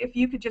 if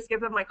you could just give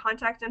them my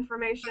contact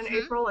information,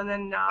 April, and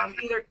then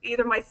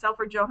either myself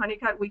or Joe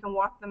Honeycutt, we can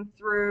walk them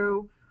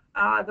through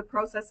the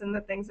process and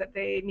the things that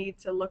they need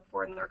to look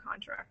for in their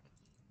contract.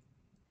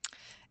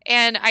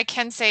 And I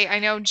can say, I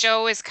know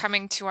Joe is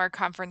coming to our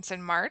conference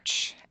in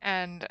March,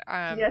 and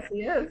yes,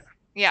 he is.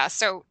 yeah,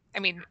 so I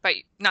mean, but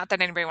not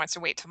that anybody wants to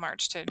wait till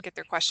March to get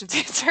their questions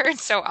answered.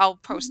 So I'll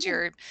post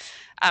your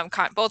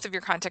both of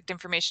your contact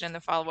information in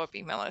the follow-up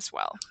email as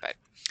well. But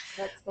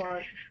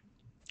excellent.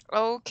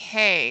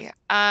 Okay.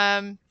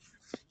 I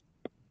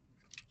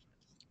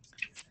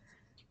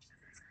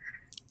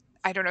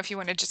don't know if you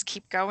want to just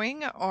keep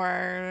going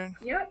or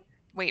Yep.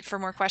 wait for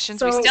more questions.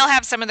 So, we still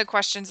have some of the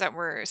questions that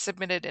were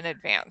submitted in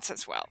advance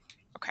as well.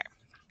 Okay.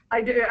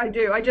 I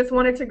do. I just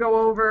wanted to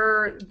go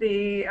over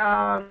the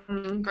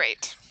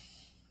Great.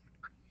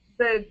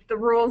 The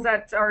rules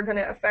that are going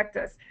to affect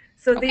us.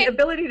 So the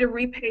ability to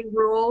repay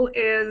rule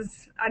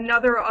is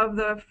another of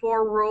the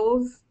 4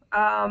 rules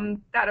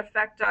that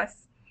affect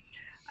us.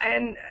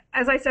 And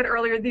as I said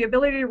earlier, the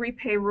ability to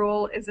repay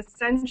rule is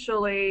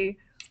essentially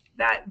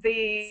that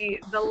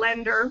the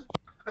lender,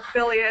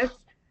 affiliate,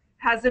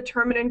 has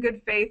determined in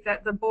good faith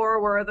that the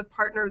borrower or the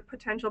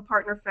potential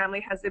partner family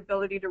has the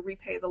ability to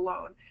repay the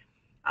loan.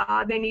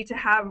 They need to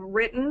have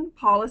written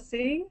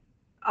policy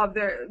of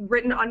their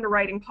written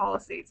underwriting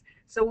policies.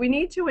 So we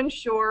need to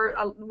ensure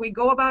we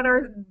go about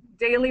our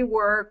daily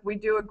work, we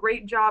do a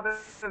great job of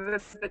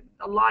it, but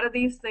a lot of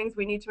these things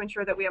we need to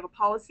ensure that we have a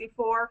policy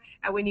for,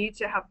 and we need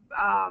to have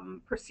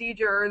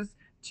procedures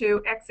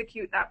to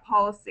execute that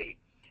policy.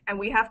 And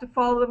we have to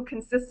follow them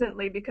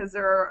consistently because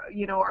there are,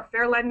 our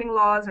fair lending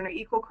laws and our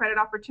equal credit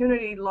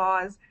opportunity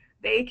laws.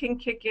 They can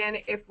kick in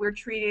if we're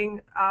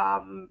treating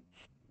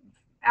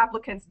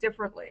applicants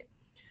differently.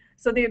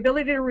 So the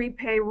ability to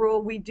repay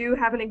rule, we do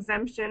have an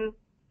exemption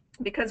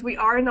because we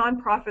are a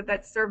nonprofit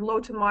that serve low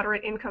to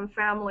moderate income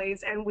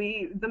families, and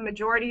the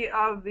majority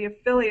of the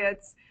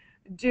affiliates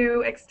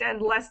do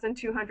extend less than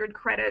 200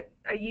 credit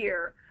a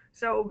year.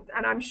 So,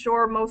 and I'm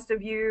sure most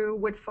of you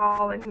would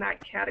fall in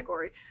that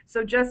category.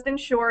 So just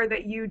ensure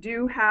that you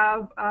do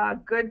have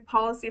good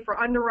policy for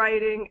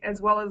underwriting as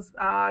well as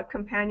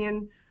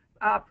companion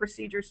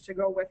procedures to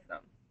go with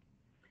them.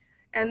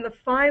 And the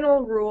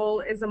final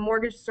rule is the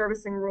mortgage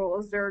servicing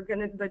rules.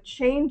 The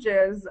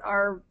changes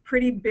are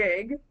pretty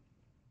big.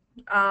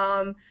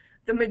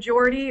 The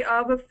majority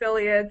of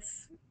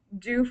affiliates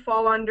do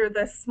fall under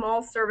the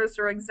small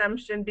servicer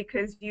exemption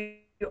because you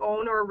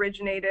own or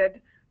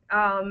originated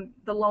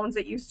the loans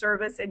that you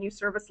service, and you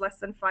service less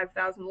than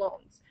 5,000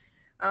 loans.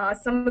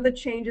 Some of the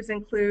changes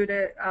include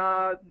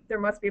there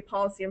must be a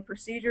policy and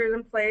procedures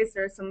in place.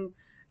 There's some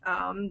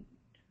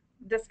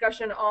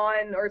discussion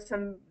on, or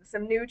some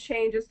new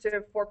changes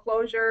to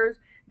foreclosures.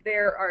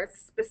 There are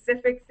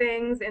specific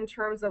things in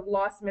terms of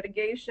loss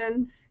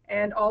mitigation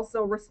and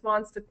also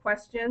response to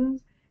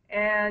questions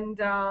and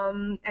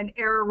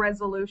error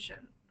resolution.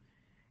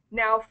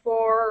 Now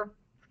for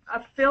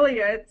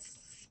affiliates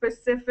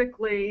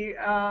specifically,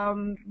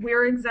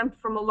 we're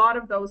exempt from a lot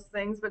of those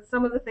things, but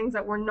some of the things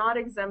that we're not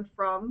exempt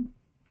from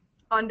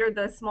under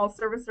the small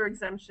servicer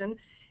exemption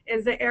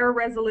is the error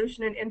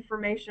resolution and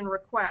information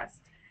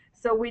request.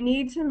 So we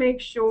need to make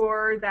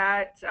sure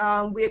that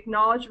we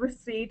acknowledge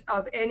receipt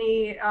of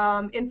any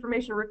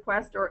information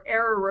request or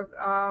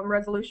error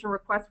resolution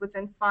request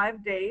within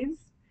 5 days.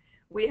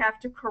 We have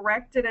to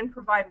correct it and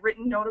provide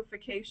written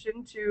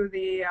notification to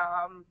the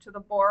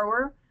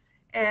borrower,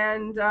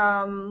 and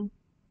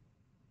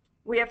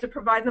we have to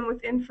provide them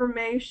with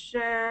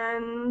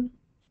information.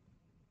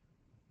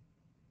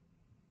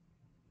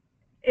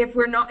 If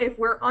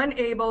we're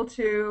unable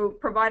to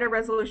provide a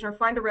resolution or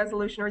find a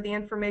resolution or the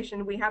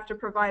information, we have to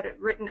provide it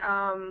written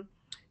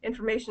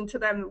information to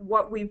them,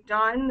 what we've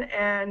done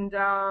and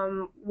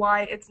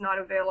why it's not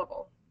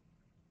available.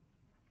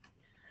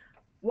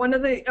 One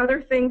of the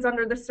other things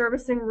under the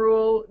servicing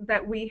rule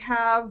that we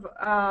have,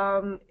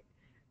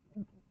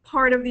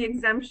 part of the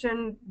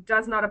exemption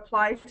does not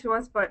apply to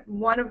us, but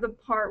one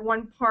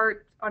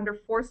part under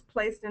forced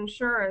placed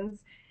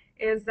insurance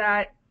is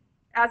that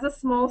as a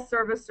small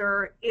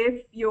servicer,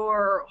 if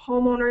your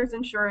homeowner's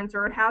insurance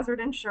or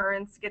hazard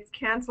insurance gets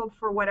canceled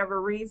for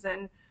whatever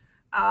reason,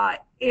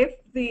 if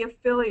the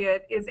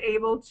affiliate is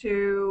able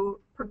to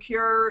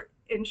procure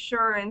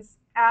insurance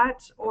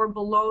at or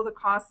below the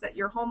cost that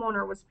your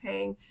homeowner was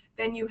paying,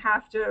 then you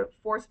have to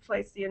force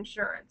place the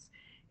insurance.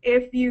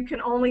 If you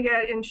can only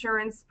get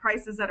insurance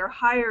prices that are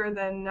higher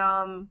than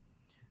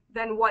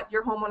what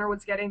your homeowner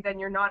was getting, then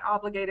you're not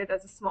obligated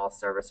as a small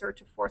servicer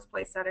to force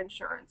place that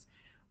insurance.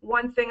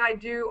 One thing I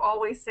do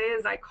always say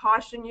is I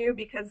caution you,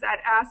 because that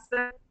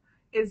asset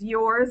is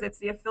yours, it's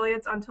the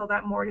affiliate's until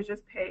that mortgage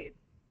is paid.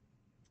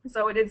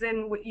 So it is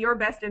in your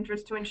best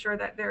interest to ensure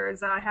that there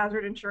is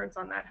hazard insurance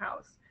on that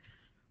house.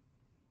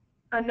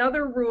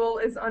 Another rule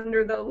is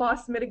under the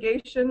loss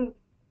mitigation,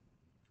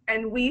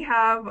 and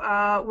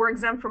we're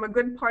exempt from a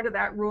good part of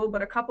that rule,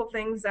 but a couple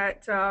things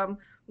that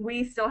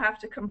we still have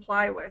to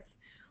comply with.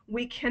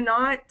 We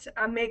cannot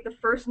make the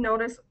first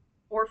notice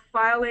or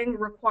filing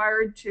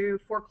required to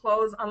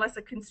foreclose unless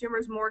a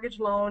consumer's mortgage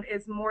loan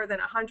is more than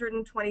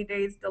 120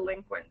 days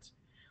delinquent.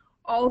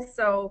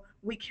 Also,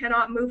 we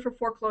cannot move for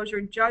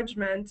foreclosure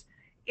judgment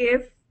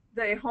if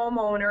the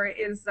homeowner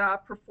is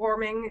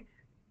performing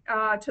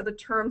to the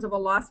terms of a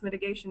loss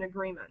mitigation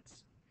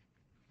agreement.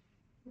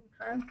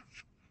 Okay.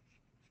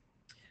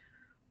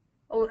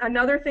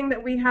 Another thing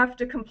that we have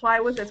to comply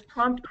with is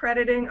prompt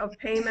crediting of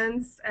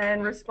payments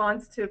and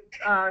response to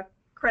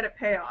credit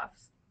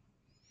payoffs.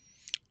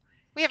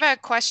 We have a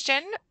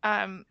question.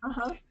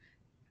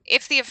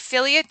 If the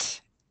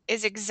affiliate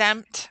is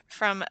exempt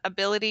from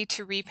ability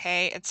to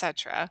repay,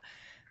 etc.,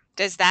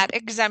 does that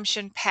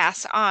exemption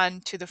pass on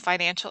to the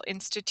financial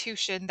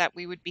institution that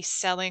we would be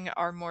selling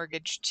our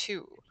mortgage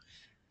to?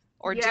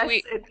 Or yes, do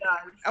we? It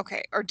does.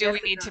 Okay. Or do yes,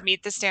 we need to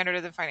meet the standard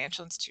of the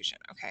financial institution?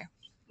 Okay.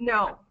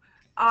 No.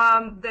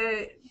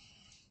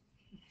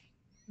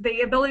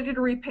 The ability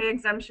to repay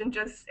exemption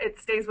it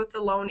stays with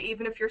the loan,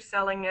 even if you're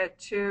selling it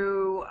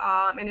to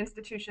an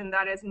institution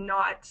that is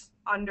not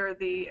under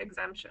the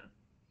exemption.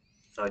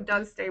 So it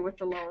does stay with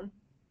the loan.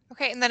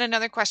 Okay, and then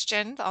another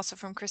question, also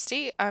from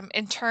Christy.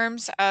 In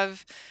terms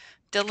of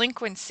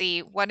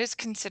delinquency, what is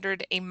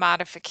considered a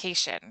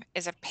modification?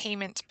 Is a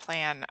payment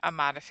plan a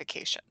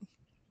modification?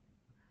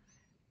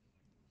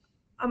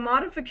 A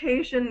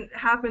modification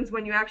happens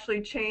when you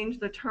actually change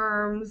the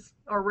terms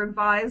or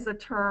revise the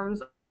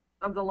terms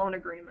of the loan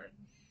agreement.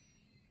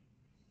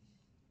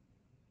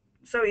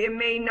 So it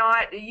may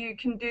not, you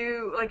can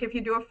do, like if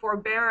you do a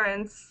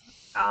forbearance,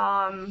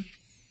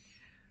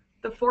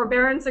 the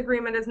forbearance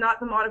agreement is not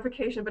the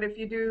modification, but if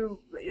you do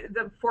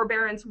the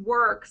forbearance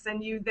works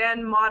and you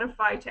then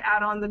modify to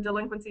add on the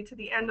delinquency to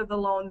the end of the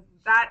loan,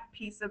 that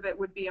piece of it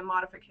would be a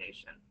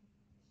modification.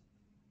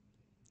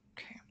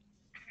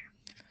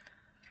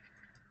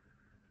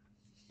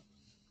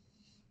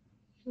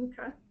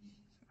 Okay.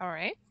 All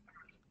right.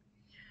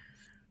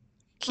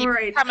 Keep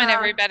coming,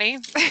 everybody.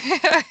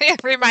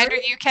 Reminder,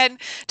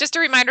 just a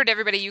reminder to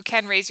everybody, you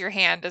can raise your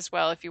hand as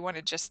well if you want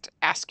to just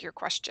ask your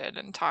question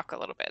and talk a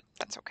little bit.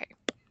 That's okay.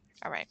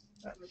 All right.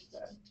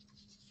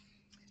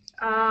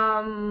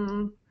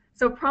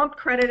 So prompt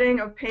crediting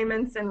of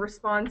payments in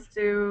response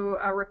to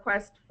a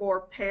request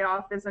for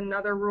payoff is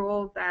another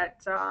rule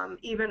that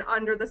even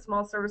under the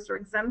small servicer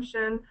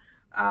exemption,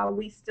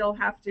 we still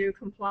have to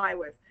comply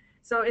with.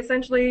 So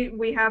essentially,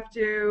 we have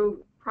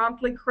to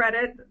promptly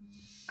credit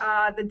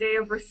the day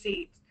of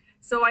receipt.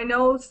 So I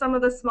know some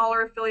of the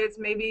smaller affiliates,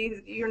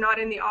 maybe you're not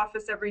in the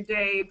office every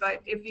day,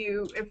 but if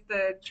you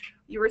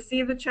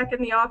receive the check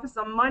in the office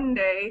on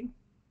Monday,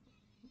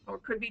 or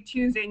it could be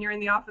Tuesday, and you're in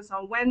the office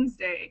on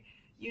Wednesday,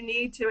 you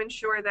need to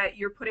ensure that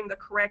you're putting the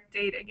correct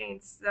date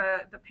against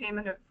the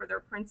payment for their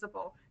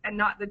principal and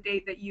not the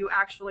date that you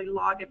actually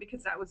log it,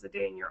 because that was the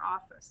day in your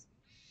office.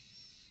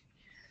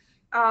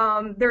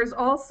 There's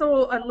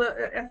also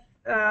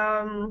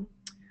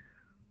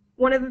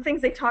one of the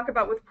things they talk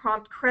about with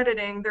prompt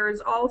crediting, there's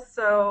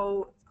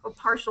also a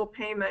partial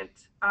payment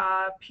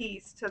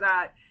piece to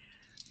that.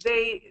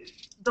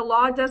 The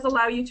law does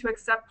allow you to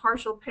accept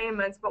partial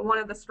payments, but one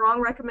of the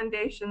strong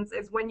recommendations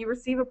is when you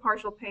receive a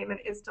partial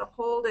payment is to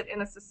hold it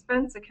in a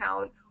suspense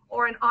account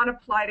or an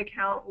unapplied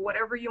account,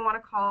 whatever you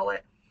want to call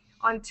it,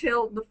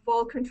 until the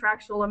full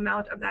contractual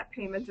amount of that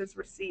payment is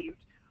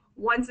received.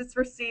 Once it's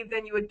received,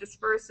 then you would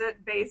disperse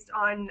it based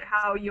on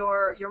how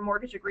your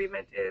mortgage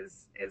agreement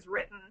is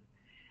written.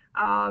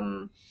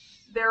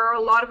 There are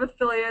a lot of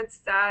affiliates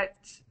that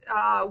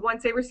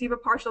once they receive a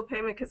partial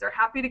payment, because they're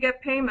happy to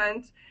get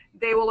payment,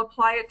 they will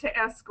apply it to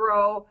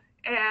escrow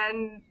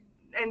and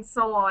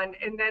so on.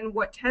 And then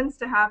what tends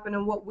to happen,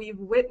 and what we've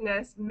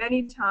witnessed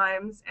many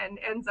times and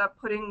ends up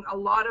putting a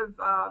lot of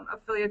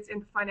affiliates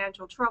into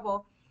financial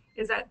trouble,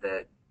 is that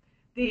the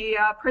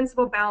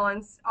principal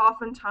balance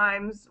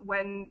oftentimes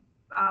when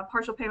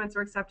partial payments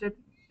are accepted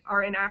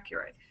are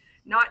inaccurate.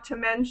 Not to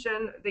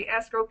mention the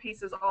escrow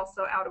piece is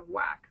also out of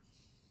whack.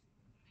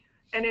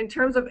 And in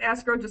terms of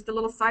escrow, just a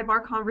little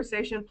sidebar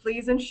conversation,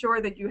 please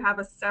ensure that you have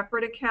a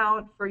separate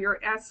account for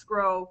your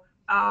escrow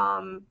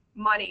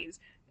monies.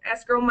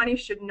 Escrow money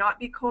should not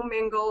be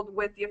commingled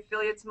with the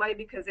affiliate's money,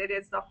 because it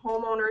is the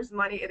homeowner's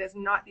money. It is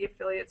not the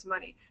affiliate's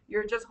money.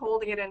 You're just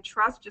holding it in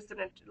trust, just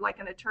like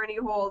an attorney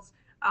holds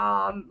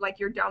like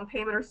your down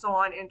payment or so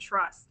on in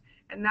trust.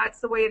 And that's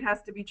the way it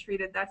has to be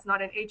treated. That's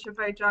not an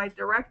HFHI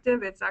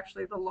directive. It's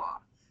actually the law.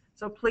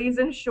 So please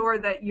ensure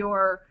that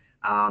your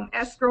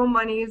escrow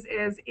monies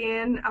is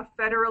in a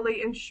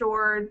federally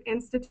insured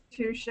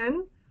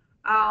institution,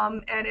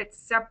 and it's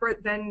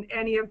separate than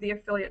any of the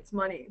affiliates'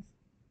 monies.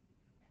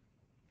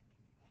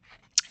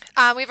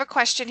 We have a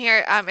question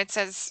here. It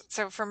says,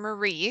 so from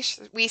Marie,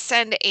 we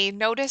send a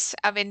notice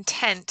of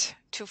intent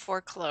to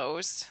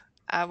foreclose.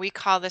 We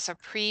call this a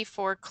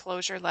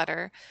pre-foreclosure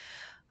letter.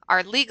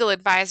 Our legal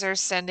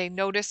advisors send a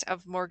notice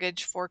of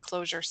mortgage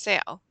foreclosure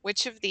sale.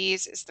 Which of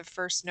these is the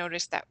first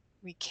notice that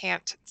we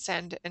can't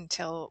send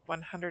until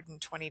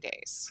 120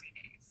 days?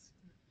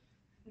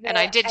 And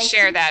I did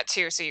share that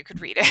too, so you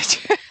could read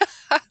it.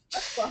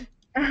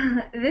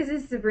 This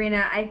is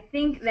Sabrina. I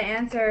think the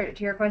answer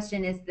to your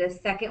question is the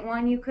second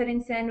one you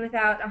couldn't send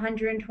without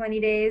 120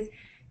 days.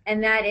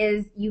 And that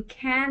is, you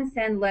can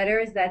send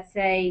letters that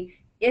say,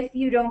 if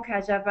you don't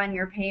catch up on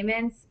your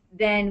payments,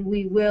 then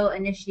we will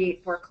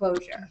initiate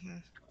foreclosure. Mm-hmm.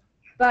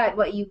 But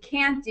what you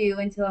can't do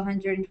until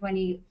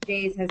 120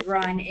 days has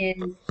run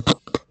is,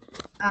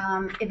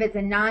 if it's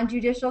a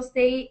non-judicial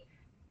state,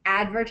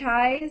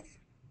 advertise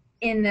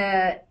in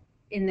the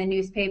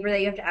newspaper that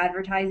you have to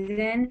advertise it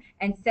in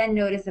and send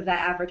notice of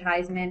that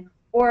advertisement,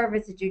 or if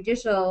it's a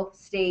judicial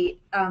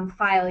state,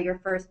 file your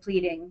first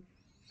pleading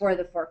for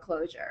the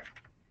foreclosure.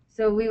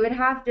 So we would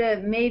have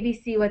to maybe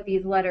see what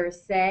these letters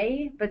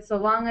say, but so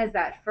long as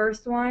that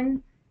first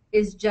one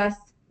is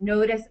just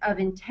notice of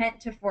intent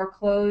to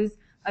foreclose,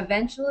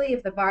 eventually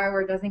if the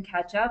borrower doesn't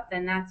catch up,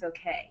 then that's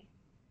okay.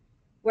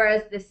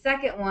 Whereas the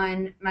second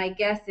one, my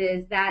guess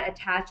is that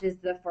attaches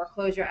the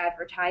foreclosure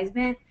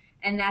advertisement,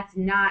 and that's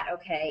not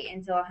okay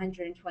until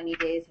 120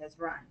 days has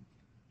run.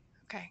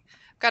 Okay.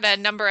 I've got a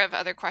number of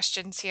other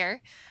questions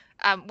here.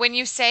 When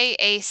you say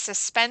a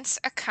suspense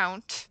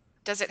account,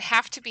 does it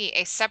have to be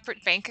a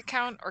separate bank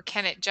account, or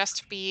can it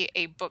just be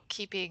a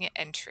bookkeeping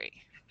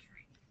entry?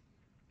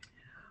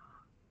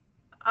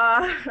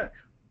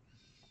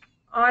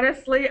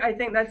 Honestly, I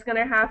think that's going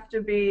to have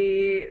to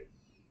be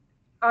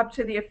up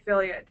to the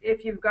affiliate.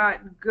 If you've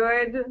got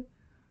good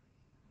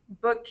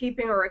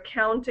bookkeeping or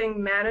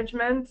accounting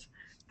management,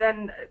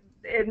 then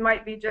it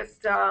might be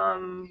just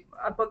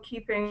a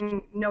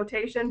bookkeeping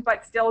notation,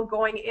 but still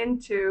going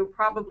into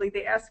probably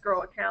the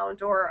escrow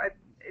account, or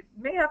it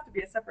may have to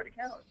be a separate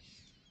account.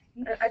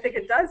 I think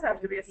it does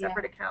have to be a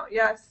separate account.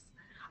 Yes,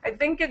 I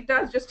think it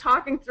does. Just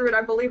talking through it,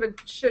 I believe it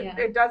should. Yeah.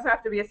 It does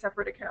have to be a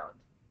separate account.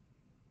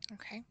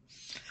 Okay.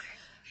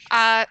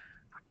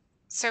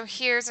 So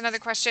here's another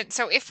question.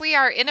 So if we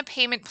are in a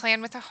payment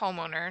plan with a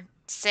homeowner,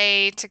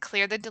 say to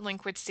clear the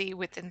delinquency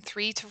within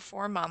 3 to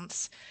 4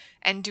 months,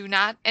 and do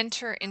not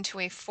enter into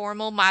a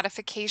formal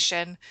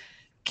modification,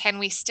 can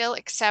we still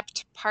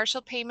accept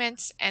partial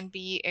payments and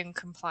be in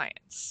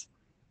compliance?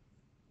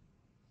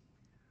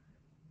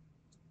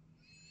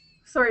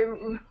 Sorry,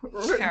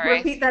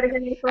 repeat that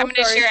again, April. I'm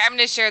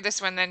gonna share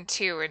this one then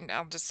too, and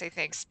I'll just say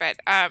thanks. But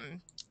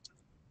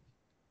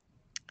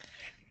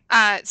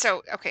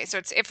so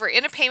it's if we're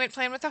in a payment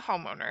plan with a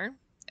homeowner,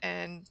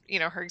 and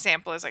her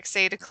example is like,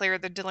 say to clear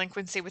the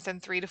delinquency within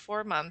 3 to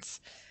 4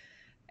 months,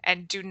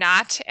 and do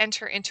not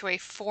enter into a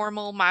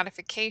formal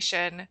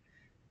modification,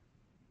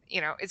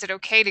 is it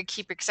okay to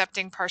keep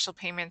accepting partial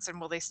payments,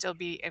 and will they still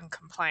be in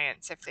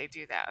compliance if they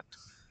do that?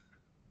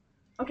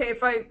 Okay,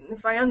 if I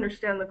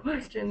understand the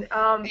question.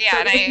 Yeah, so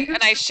and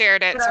I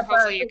shared it, so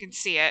hopefully you can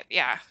see it.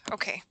 Yeah,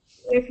 okay.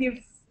 If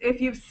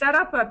you've set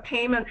up a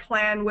payment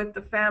plan with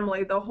the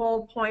family, the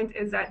whole point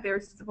is that they're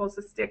supposed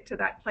to stick to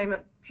that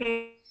payment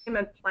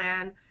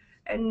plan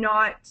and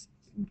not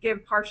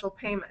give partial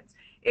payments.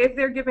 If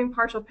they're giving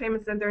partial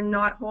payments, then they're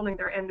not holding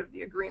their end of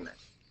the agreement.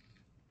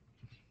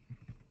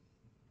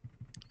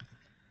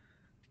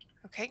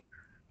 Okay.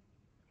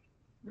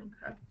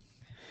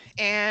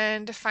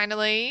 And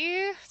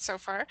finally, so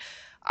far,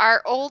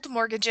 our old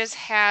mortgages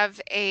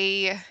have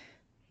I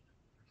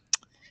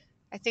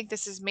think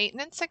this is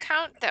maintenance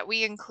account that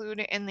we include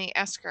in the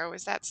escrow.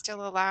 Is that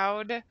still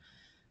allowed?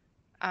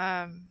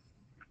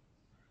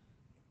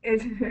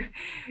 It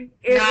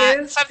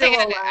is still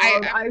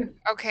allowed.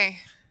 Okay,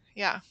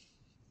 yeah.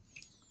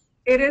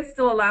 It is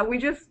still allowed.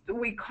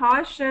 We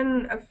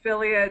caution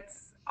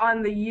affiliates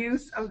on the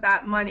use of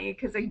that money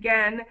because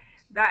again,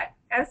 that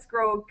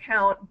escrow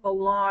account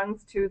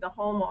belongs to the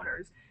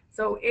homeowners.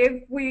 So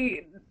if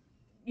we,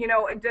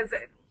 does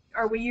it,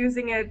 are we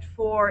using it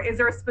for, is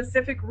there a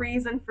specific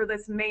reason for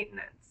this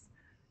maintenance?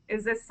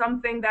 Is this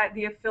something that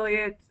the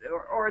affiliate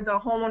or the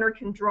homeowner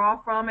can draw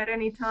from at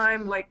any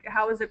time? Like,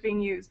 how is it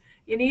being used?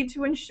 You need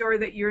to ensure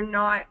that you're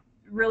not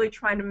really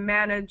trying to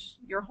manage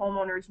your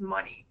homeowner's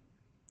money.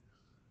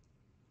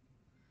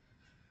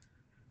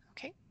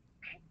 Okay.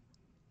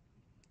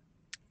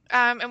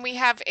 And we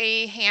have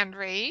a hand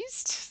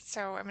raised,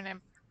 so I'm going to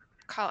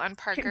call on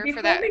Parker for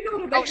Before that. we go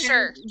to the Oh,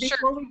 hand,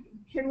 sure.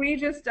 can we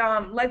just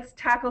let's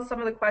tackle some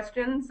of the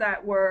questions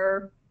that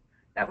were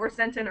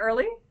sent in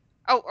early?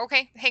 Oh,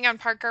 okay. Hang on,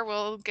 Parker.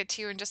 We'll get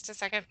to you in just a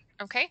second.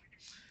 Okay.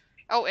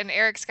 Oh, and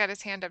Eric's got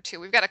his hand up too.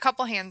 We've got a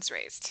couple hands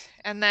raised.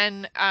 And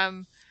then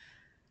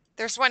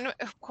there's one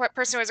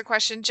person who has a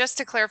question just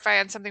to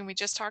clarify on something we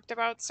just talked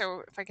about.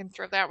 So if I can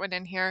throw that one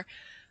in here.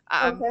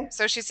 Okay.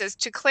 So she says,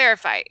 to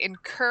clarify, in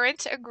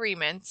current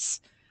agreements,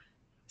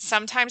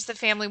 sometimes the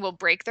family will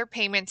break their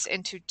payments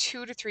into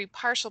 2 to 3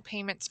 partial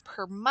payments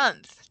per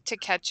month to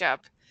catch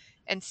up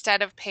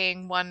instead of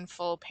paying one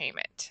full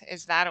payment.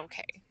 Is that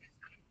okay?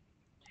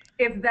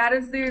 If that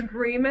is the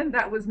agreement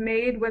that was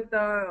made with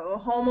the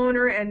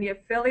homeowner and the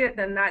affiliate,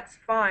 then that's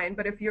fine.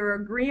 But if your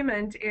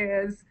agreement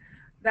is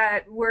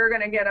that we're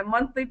going to get a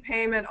monthly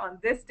payment on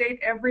this date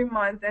every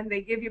month and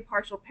they give you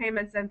partial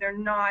payments, then they're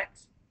not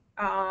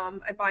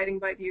abiding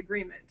by the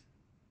agreement.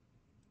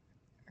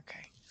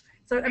 Okay.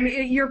 So, I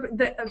mean,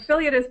 the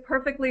affiliate is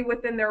perfectly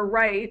within their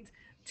right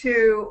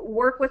to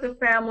work with a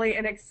family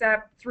and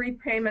accept 3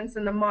 payments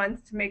in the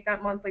month to make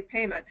that monthly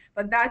payment.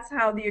 But that's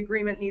how the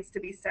agreement needs to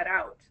be set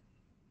out.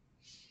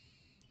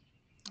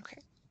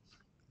 Okay.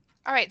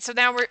 All right, so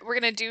now we're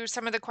going to do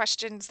some of the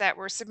questions that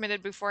were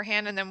submitted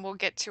beforehand, and then we'll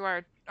get to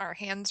our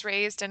hands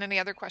raised and any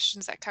other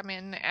questions that come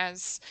in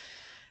as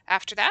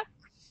after that.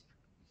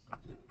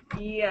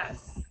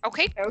 Yes.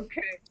 Okay.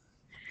 Okay.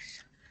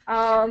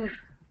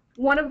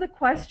 One of the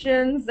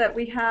questions that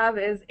we have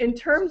is, in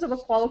terms of a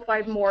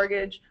qualified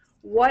mortgage,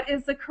 what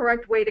is the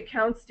correct way to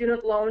count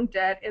student loan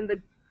debt in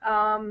the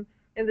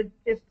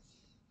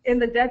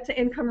debt to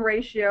income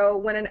ratio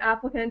when an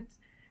applicant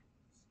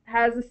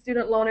has a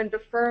student loan in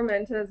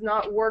deferment and has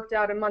not worked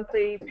out a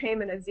monthly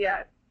payment as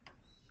yet?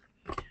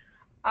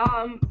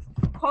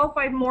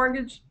 Qualified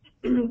mortgage,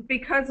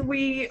 because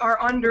we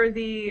are under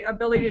the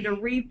ability to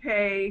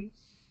repay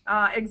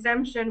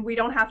exemption, we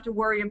don't have to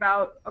worry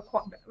about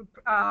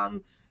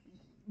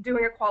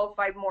doing a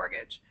qualified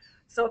mortgage.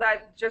 So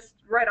that just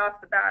right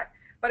off the bat.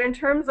 But in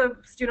terms of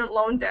student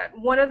loan debt,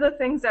 one of the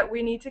things that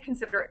we need to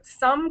consider,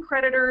 some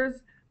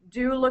creditors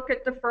do look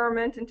at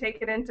deferment and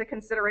take it into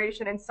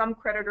consideration, and some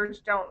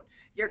creditors don't.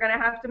 You're going to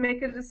have to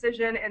make a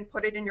decision and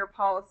put it in your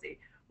policy.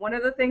 One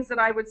of the things that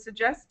I would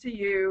suggest to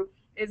you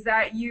is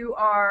that you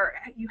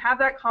have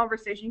that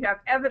conversation, you have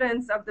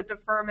evidence of the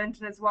deferment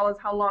and as well as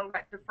how long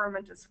that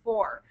deferment is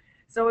for.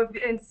 So if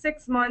in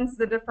 6 months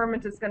the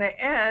deferment is going to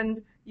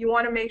end, you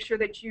want to make sure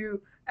that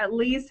you at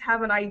least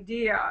have an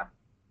idea,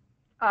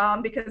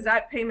 because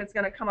that payment's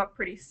going to come up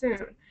pretty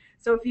soon.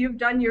 So if you've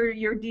done your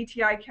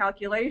DTI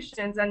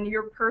calculations and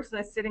your person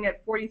is sitting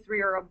at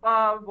 43 or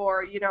above,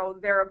 or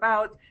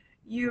thereabouts,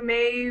 you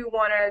may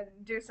want to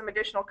do some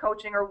additional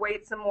coaching or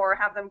wait some more,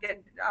 have them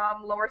get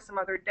lower some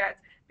other debts,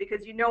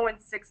 because in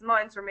 6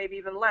 months or maybe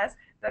even less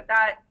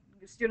that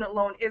student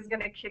loan is going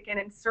to kick in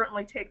and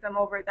certainly take them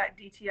over that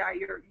DTI,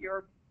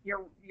 your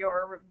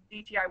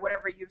DTI,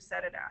 whatever you've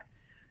set it at.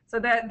 So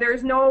that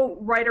there's no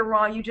right or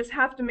wrong. You just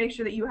have to make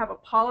sure that you have a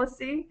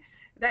policy,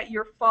 that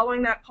you're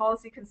following that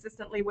policy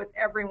consistently with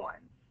everyone.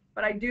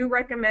 But I do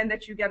recommend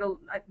that you get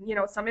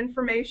some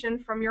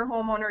information from your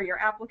homeowner, your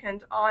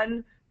applicant,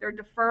 on their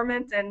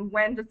deferment and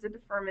when does the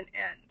deferment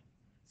end,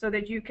 so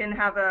that you can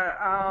have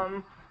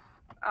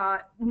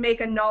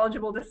make a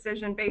knowledgeable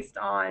decision based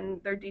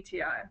on their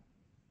DTI.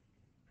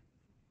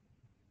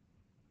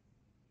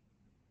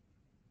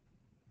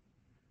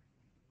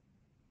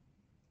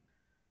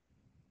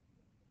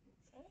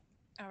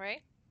 All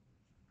right.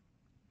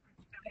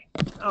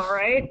 All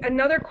right.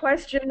 Another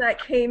question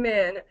that came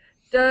in: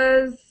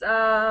 does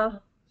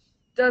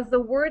the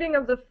wording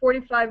of the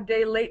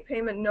 45-day late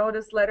payment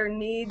notice letter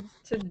need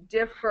to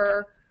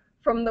differ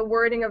from the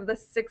wording of the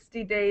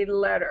 60-day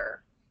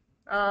letter?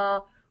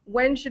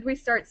 When should we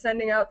start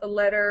sending out the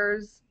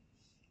letters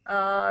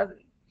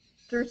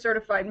through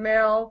certified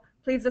mail?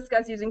 Please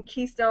discuss using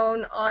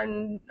Keystone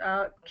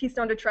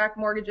to track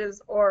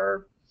mortgages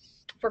or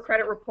for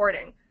credit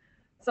reporting.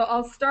 So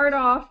I'll start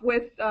off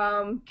with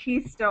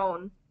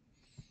Keystone.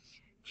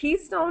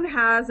 Keystone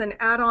has an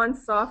add-on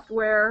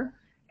software,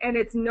 and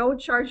it's no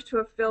charge to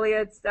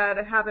affiliates that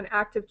have an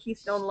active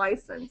Keystone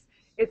license.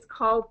 It's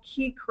called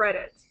Key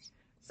Credit.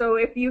 So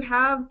if you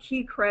have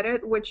Key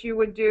Credit, what you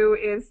would do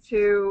is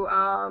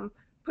to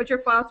put your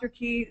file through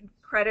Key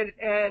Credit,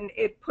 and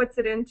it puts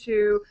it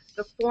into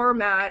the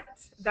format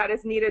that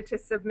is needed to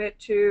submit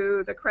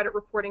to the credit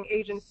reporting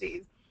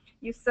agencies.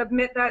 You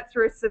submit that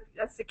through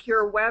a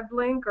secure web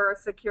link or a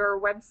secure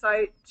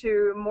website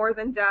to More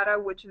Than Data,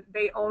 which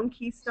they own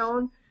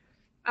Keystone.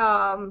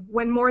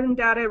 When More Than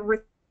Data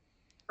receives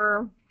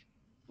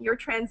your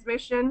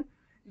transmission,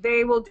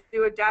 they will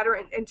do a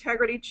data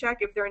integrity check.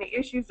 If there are any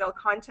issues, they'll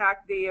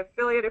contact the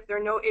affiliate. If there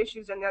are no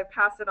issues, then they'll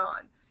pass it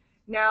on.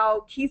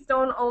 Now,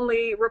 Keystone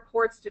only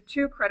reports to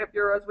 2 credit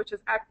bureaus, which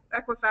is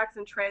Equifax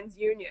and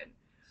TransUnion.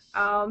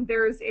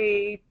 There's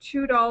a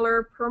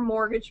 $2 per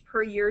mortgage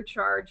per year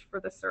charge for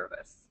the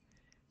service.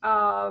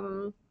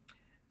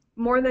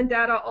 More Than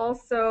Data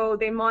also,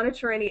 they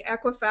monitor any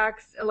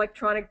Equifax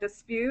electronic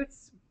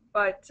disputes,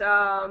 but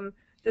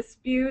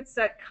disputes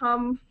that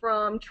come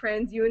from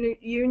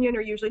TransUnion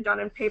are usually done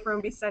on paper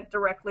and be sent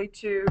directly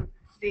to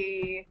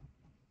the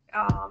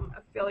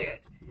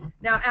affiliate.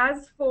 Now,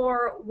 as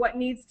for what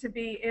needs to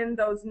be in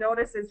those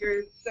notices,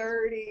 your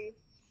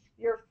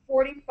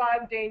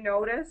 45-day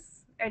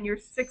notice and your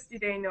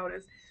 60-day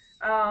notice.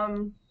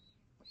 The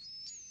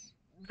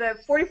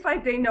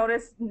 45-day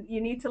notice, you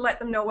need to let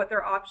them know what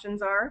their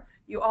options are.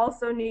 You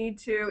also need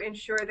to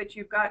ensure that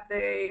you've got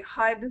the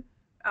HUD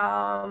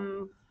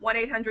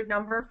 1-800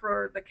 number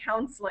for the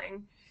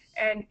counseling.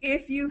 And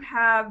if you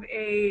have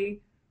a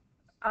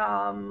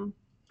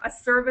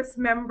service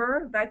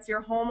member, that's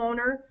your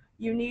homeowner,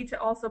 you need to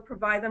also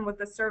provide them with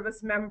the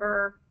service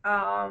member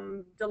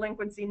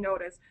delinquency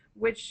notice,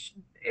 which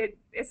it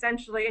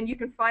essentially, and you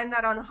can find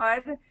that on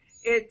HUD,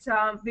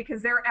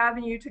 because their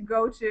avenue to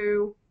go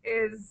to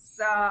is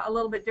a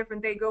little bit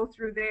different. They go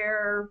through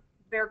their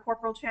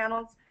corporal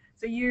channels.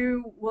 So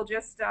you will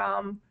just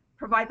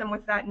provide them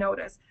with that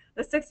notice.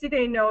 The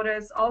 60-day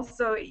notice,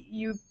 also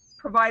you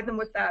provide them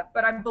with that.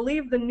 But I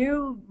believe the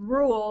new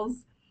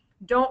rules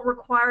don't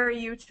require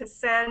you to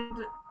send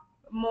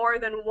more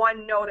than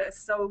one notice.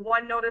 So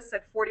one notice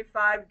at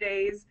 45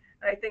 days,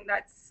 I think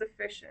that's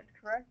sufficient,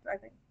 correct? I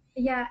think.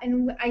 Yeah,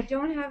 and I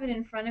don't have it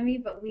in front of me,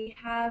 but we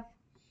have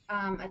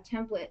a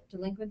template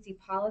delinquency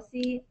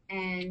policy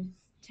and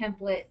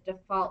template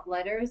default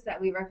letters that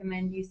we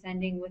recommend you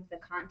sending with the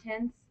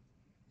contents.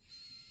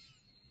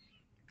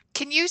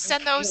 Can you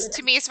send those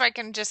to me so I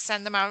can just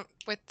send them out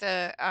with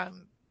the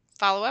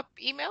follow-up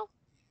email?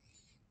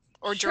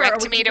 Or Sure,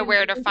 direct to me to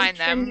where to find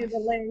them? Send you the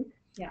link.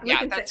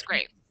 Yeah, that's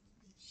great.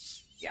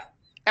 Yeah.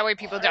 That way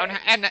people don't,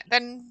 and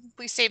then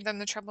we save them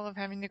the trouble of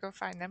having to go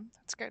find them.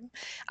 That's good.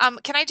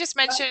 Can I just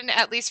mention,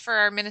 at least for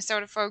our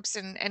Minnesota folks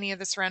and any of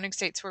the surrounding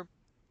states who are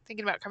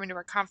thinking about coming to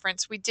our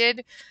conference,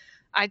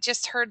 I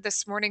just heard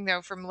this morning,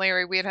 though, from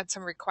Larry, we had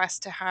some requests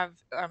to have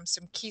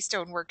some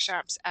Keystone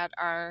workshops at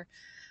our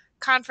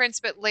conference,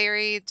 but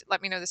Larry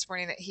let me know this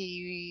morning that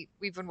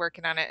we've been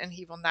working on it and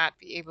he will not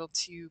be able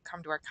to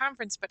come to our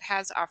conference, but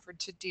has offered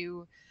to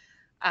do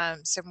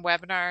some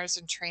webinars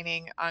and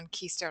training on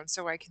Keystone.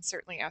 So I can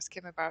certainly ask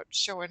him about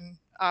showing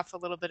off a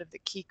little bit of the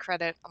key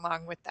credit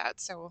along with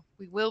that. So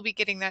we will be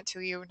getting that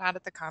to you, not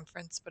at the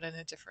conference, but in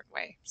a different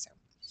way. So.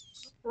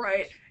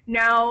 Right.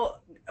 Now,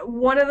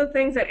 one of the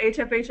things that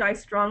HFHI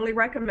strongly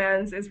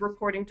recommends is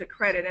reporting to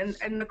credit.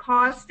 And the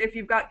cost, if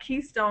you've got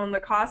Keystone, the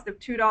cost of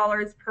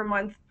 $2 per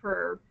month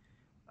or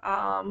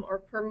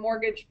per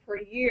mortgage per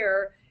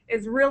year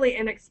is really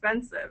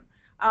inexpensive.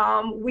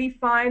 We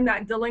find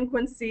that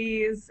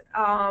delinquencies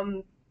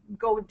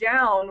go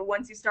down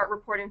once you start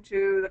reporting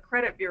to the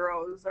credit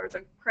bureaus or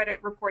the credit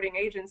reporting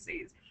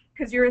agencies,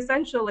 because you're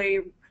essentially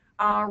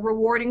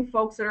rewarding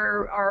folks that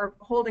are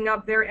holding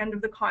up their end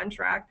of the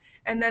contract.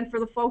 And then for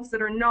the folks that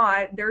are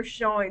not, they're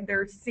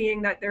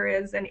seeing that there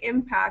is an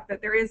impact, that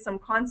there is some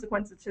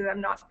consequences to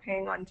them not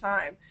paying on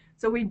time.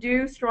 So we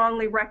do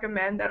strongly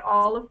recommend that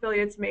all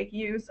affiliates make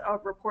use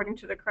of reporting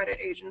to the credit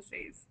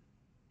agencies.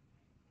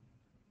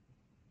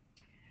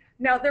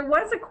 Now, there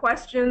was a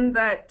question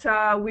that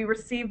we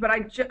received, but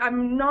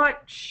I'm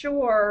not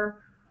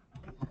sure,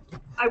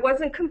 I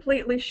wasn't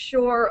completely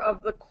sure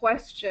of the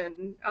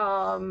question.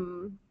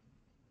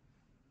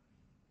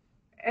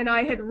 And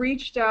I had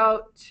reached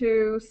out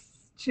to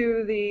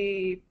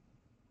the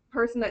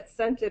person that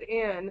sent it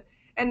in,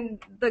 and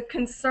the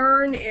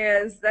concern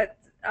is that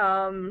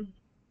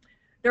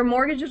their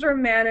mortgages are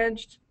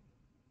managed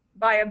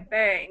by a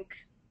bank,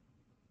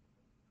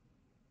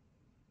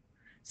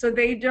 so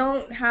they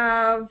don't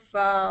have,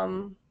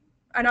 and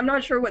I'm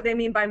not sure what they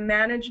mean by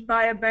managed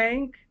by a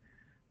bank,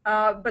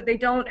 but they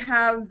don't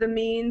have the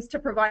means to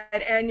provide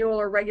annual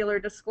or regular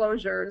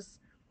disclosures.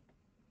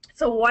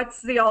 So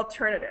what's the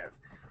alternative?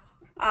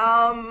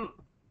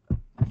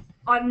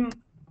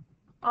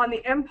 On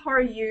the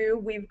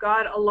MPAR-U, we've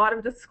got a lot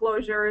of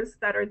disclosures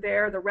that are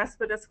there, the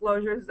RESPA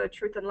disclosures, the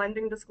truth in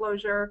lending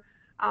disclosure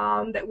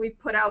that we've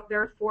put out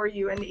there for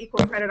you, and the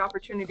equal credit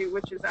opportunity,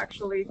 which is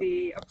actually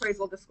the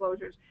appraisal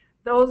disclosures.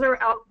 Those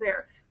are out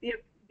there.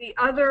 The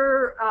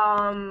other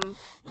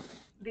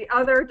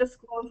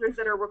disclosures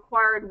that are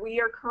required, we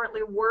are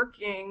currently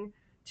working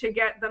to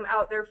get them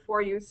out there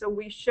for you. So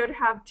we should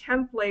have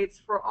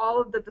templates for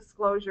all of the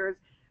disclosures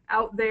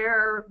out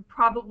there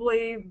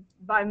probably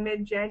by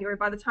mid-January.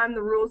 By the time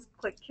the rules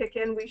kick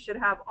in, we should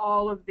have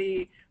all of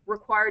the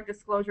required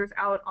disclosures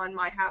out on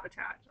My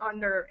Habitat, on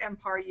their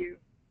MPAR-U.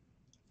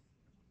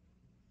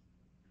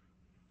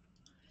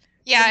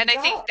 Yeah, and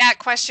I think that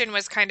question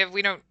was kind of,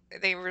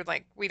 they were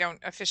like, we don't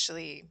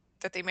officially,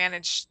 that they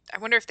manage, I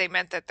wonder if they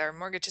meant that their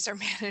mortgages are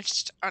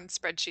managed on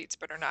spreadsheets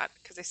but are not,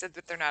 because they said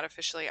that they're not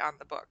officially on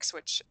the books,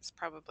 which is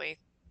probably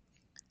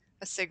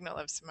a signal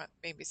of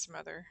maybe some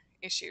other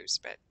issues.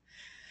 But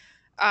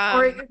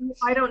or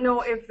I don't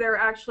know if they're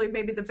actually,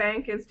 maybe the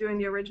bank is doing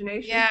the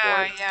origination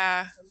for it.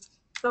 Yeah.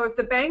 So if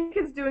the bank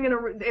is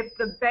if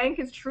the bank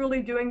is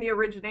truly doing the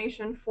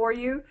origination for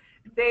you,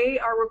 they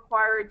are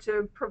required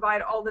to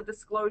provide all the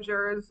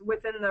disclosures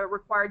within the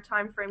required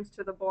timeframes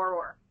to the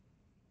borrower.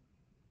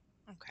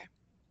 Okay.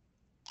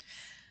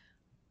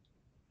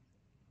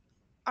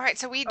 All right,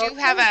 so we do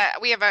have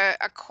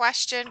a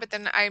question, but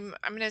then I'm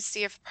going to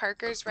see if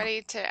Parker's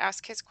ready to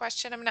ask his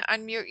question. I'm going to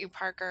unmute you,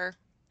 Parker.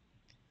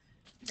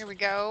 Here we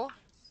go.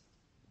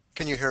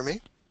 Can you hear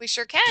me? We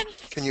sure can.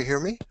 Can you hear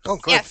me? Oh,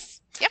 good. Yes.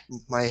 Yep.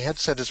 My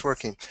headset is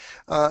working.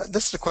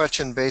 This is a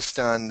question based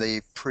on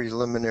the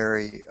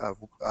preliminary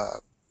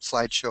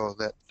slideshow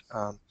that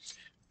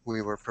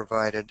we were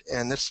provided,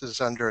 and this is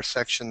under a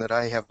section that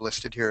I have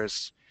listed here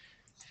as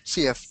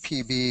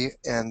CFPB,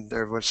 and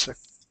there was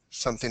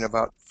something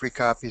about free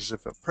copies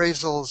of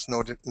appraisals,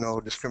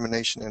 no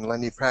discrimination in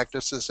lending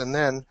practices, and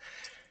then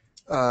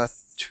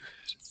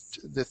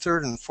the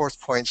third and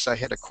fourth points, I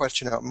had a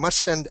question out. Must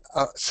send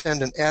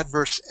an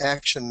adverse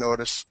action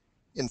notice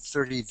in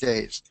 30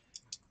 days.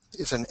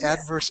 Is an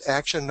adverse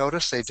action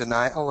notice a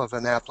denial of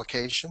an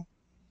application?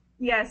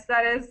 Yes,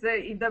 that is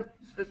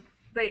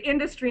the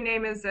industry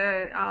name is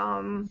hang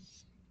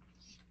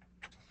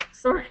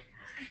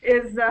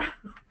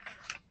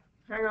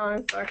on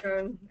a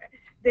second.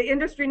 The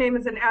industry name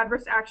is an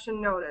adverse action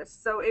notice.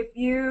 So if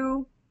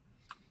you,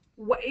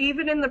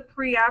 even in the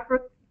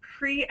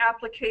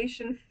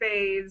pre-application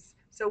phase,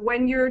 so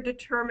when you're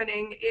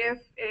determining if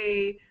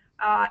a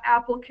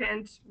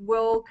applicant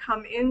will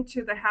come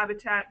into the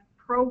Habitat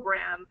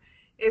program,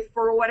 if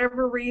for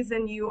whatever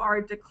reason you are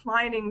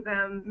declining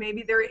them,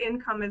 maybe their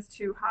income is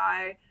too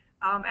high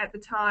at the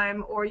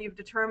time, or you've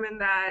determined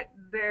that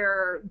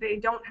they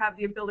don't have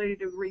the ability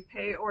to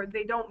repay, or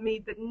they don't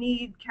meet the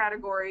need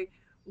category,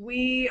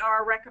 we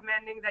are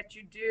recommending that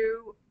you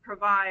do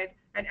provide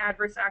an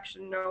adverse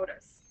action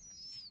notice.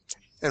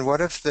 And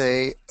what if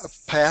they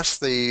pass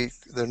the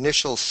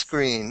initial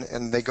screen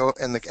and they go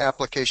and the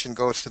application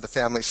goes to the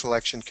Family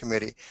Selection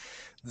Committee?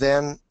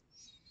 Then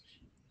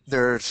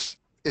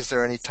is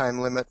there any time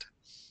limit?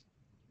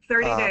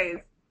 30 days.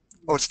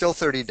 Oh, it's still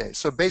 30 days.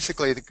 So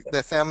basically,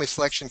 the Family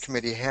Selection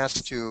Committee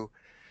has to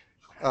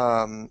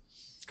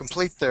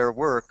complete their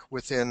work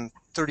within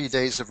 30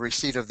 days of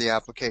receipt of the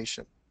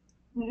application.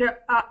 No,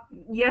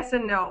 yes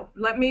and no.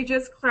 Let me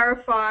just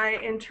clarify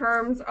in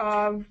terms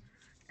of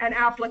an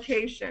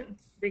application,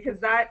 because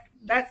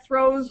that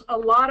throws a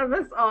lot of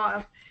us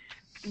off.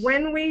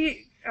 When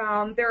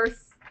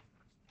there's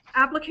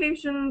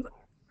applications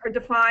are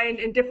defined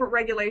in different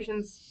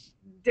regulations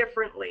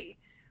differently,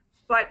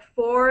 but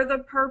for the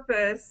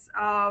purpose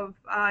of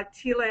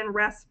TILA and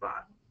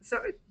RESPA,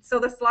 so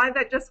the slide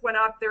that just went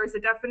up, there is a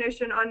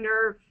definition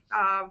under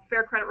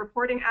Fair Credit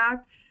Reporting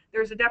Act.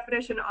 There's a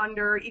definition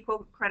under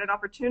Equal Credit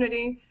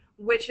Opportunity,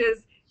 which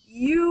is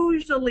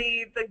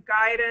usually the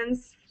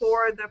guidance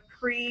for the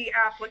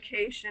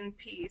pre-application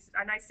piece.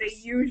 And I say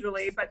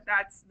usually, but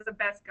that's the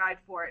best guide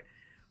for it.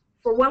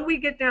 For when we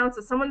get down,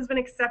 so someone's been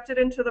accepted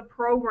into the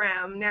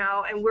program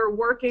now, and we're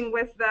working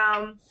with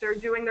them, they're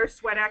doing their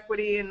sweat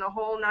equity and the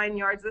whole 9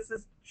 yards. This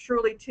is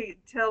truly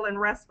TIL and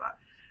RESPA.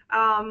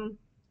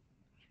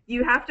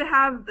 You have to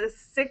have the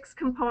 6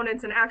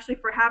 components, and actually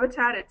for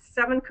Habitat, it's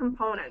 7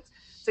 components.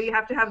 So you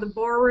have to have the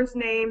borrower's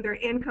name, their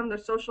income, their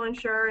social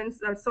insurance,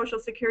 their social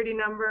security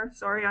number.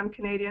 Sorry, I'm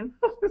Canadian.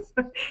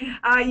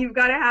 You've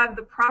got to have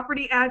the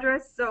property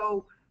address.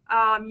 So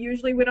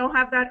usually we don't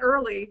have that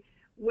early.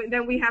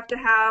 Then we have to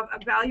have a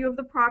value of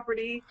the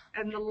property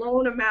and the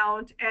loan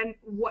amount. And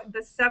what the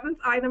 7th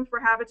item for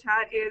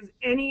Habitat is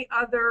any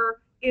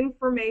other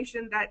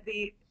information that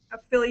the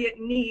affiliate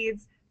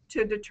needs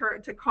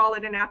to call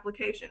it an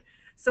application.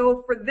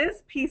 So for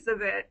this piece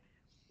of it,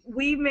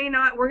 we're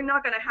not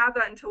going to have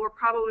that until we're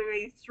probably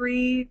maybe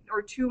 3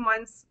 or 2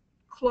 months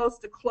close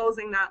to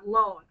closing that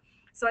loan.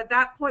 So at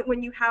that point,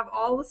 when you have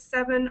all the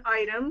 7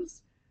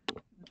 items,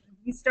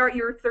 you start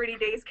your 30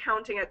 days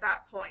counting at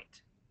that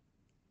point.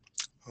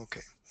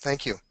 Okay,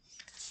 thank you.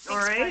 All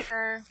right.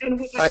 Parker. And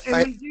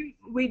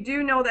we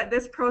do know that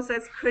this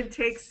process could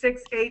take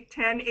 6, 8,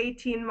 10,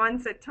 18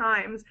 months at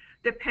times,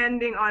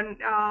 depending on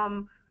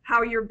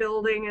how you're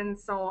building and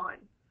so on.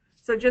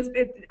 So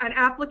an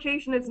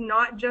application is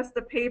not just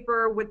the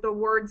paper with the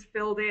words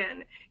filled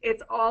in.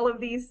 It's all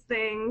of these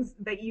things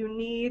that you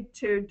need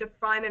to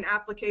define an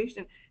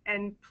application.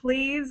 And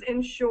please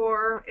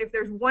ensure, if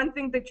there's one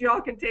thing that y'all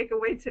can take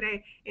away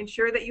today,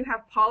 ensure that you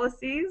have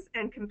policies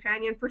and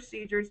companion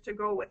procedures to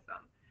go with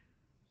them.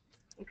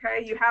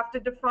 Okay, you have to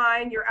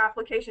define your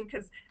application,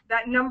 because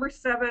that number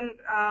 7,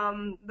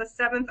 the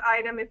 7th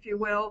item, if you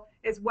will,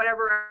 is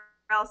whatever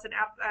else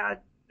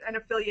an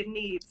affiliate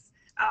needs.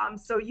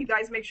 So you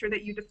guys make sure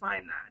that you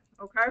define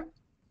that. Okay.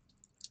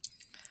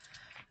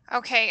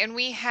 Okay, and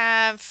we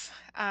have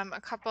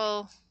a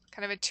couple,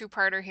 kind of a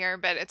two-parter here,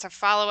 but it's a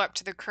follow-up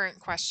to the current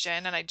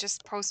question, and I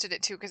just posted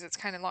it too because it's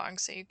kind of long,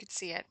 so you could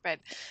see it. But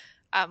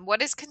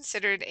what is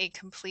considered a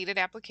completed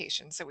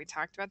application? So we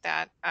talked about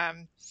that.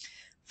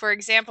 For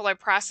example, our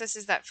process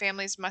is that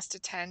families must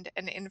attend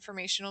an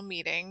informational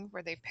meeting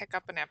where they pick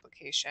up an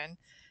application.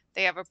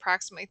 They have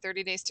approximately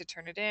 30 days to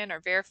turn it in. Our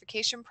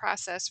verification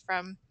process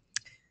from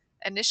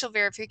initial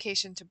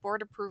verification to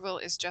board approval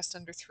is just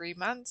under 3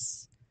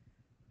 months.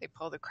 They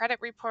pull the credit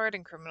report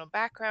and criminal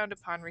background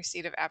upon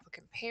receipt of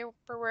applicant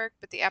paperwork,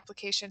 but the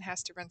application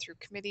has to run through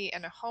committee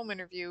and a home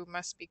interview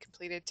must be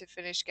completed to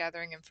finish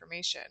gathering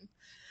information.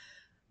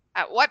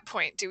 At what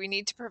point do we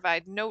need to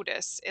provide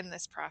notice in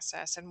this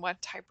process, and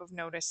what type of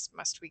notice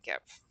must we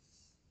give?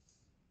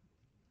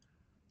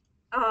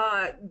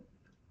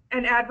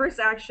 An adverse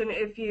action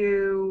if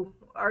you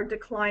are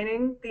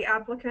declining the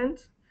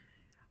applicant.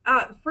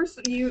 First,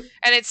 And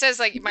it says,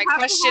 like, you my have to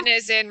question have,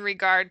 is in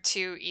regard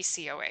to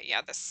ECOA.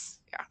 Yeah,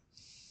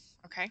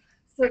 okay.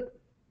 so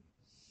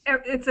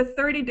it's a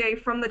 30-day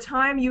from the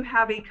time you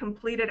have a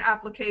completed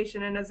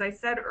application. And as I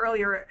said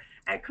earlier,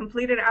 a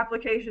completed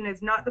application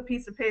is not the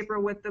piece of paper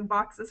with the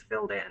boxes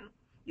filled in.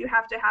 You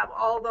have to have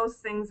all those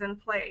things in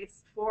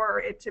place for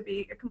it to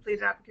be a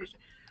completed application.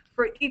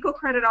 For equal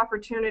credit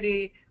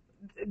opportunity,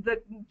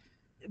 the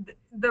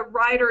the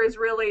rider is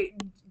really,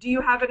 do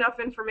you have enough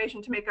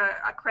information to make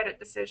a credit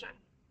decision?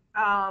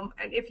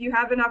 And if you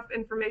have enough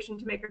information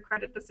to make a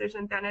credit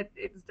decision, then it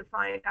is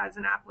defined as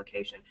an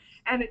application.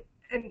 And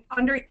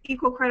under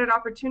equal credit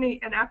opportunity,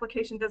 an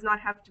application does not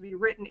have to be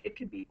written. It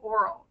could be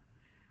oral.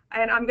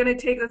 And I'm going to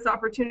take this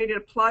opportunity to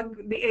plug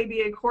the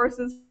ABA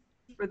courses.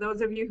 For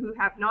those of you who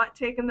have not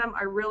taken them,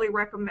 I really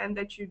recommend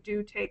that you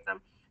do take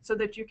them so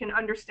that you can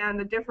understand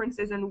the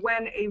differences in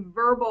when a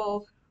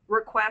verbal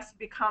request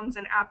becomes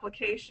an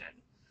application.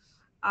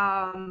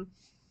 So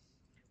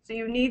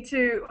you need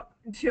to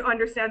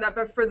understand that.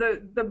 But for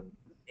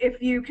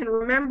if you can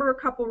remember a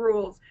couple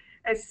rules,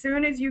 as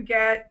soon as you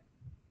get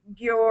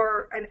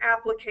an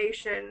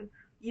application,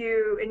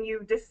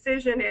 you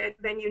decision it,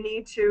 then you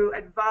need to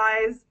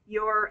advise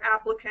your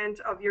applicant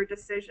of your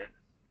decision.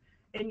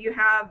 And you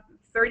have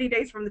 30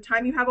 days from the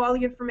time you have all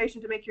the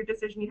information to make your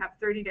decision. You have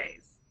 30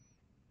 days.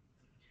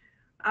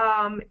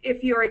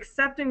 If you're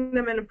accepting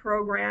them in a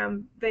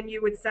program, then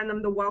you would send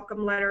them the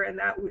welcome letter, and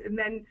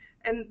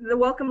the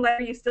welcome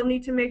letter, you still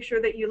need to make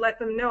sure that you let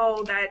them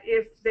know that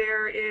if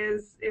there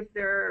is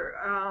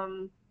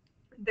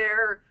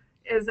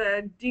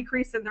a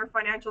decrease in their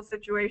financial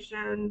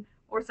situation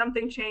or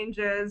something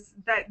changes,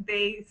 that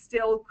they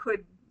still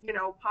could,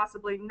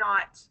 possibly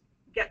not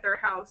get their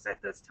house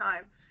at this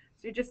time.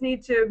 So you just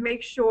need to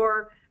make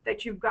sure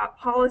that you've got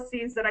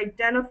policies that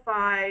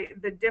identify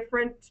the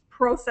different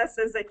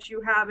processes that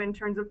you have in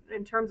terms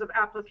of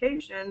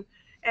application,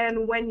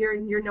 and when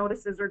your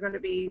notices are going to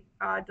be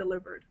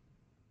delivered.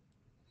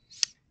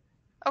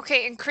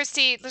 Okay, and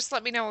Christy, just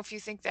let me know if you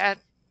think that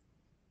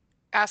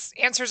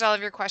answers all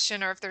of your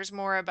question, or if there's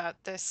more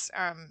about this,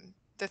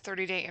 the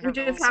 30-day We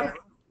just intervals. have,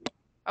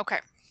 Okay.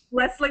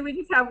 Leslie, we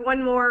just have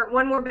one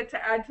more bit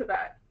to add to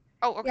that.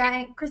 Oh, okay. Yeah,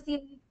 and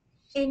Christine,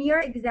 in your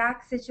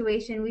exact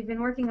situation, we've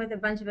been working with a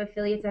bunch of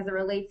affiliates as it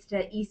relates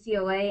to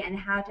ECOA and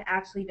how to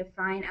actually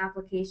define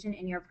application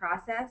in your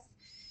process.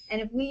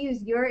 And if we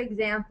use your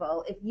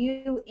example, if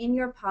you, in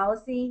your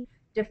policy,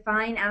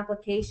 define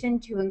application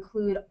to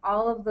include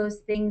all of those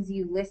things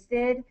you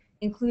listed,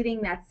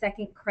 including that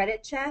second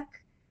credit check,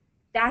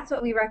 that's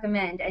what we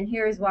recommend. And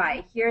here's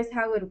why. Here's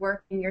how it would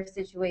work in your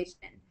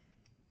situation.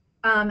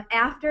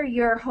 After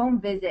your home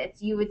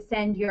visits, you would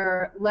send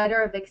your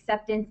letter of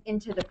acceptance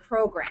into the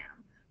program,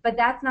 but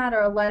that's not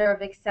a letter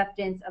of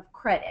acceptance of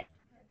credit.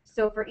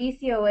 So for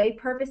ECOA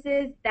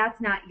purposes, that's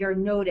not your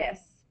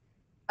notice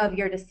of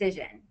your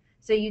decision.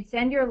 So you'd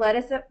send your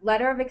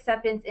letter of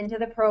acceptance into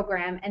the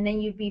program, and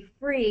then you'd be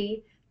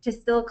free to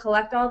still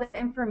collect all the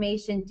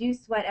information, do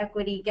sweat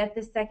equity, get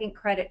the second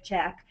credit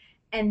check,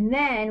 and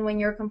then when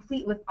you're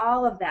complete with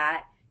all of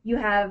that, you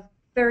have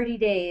 30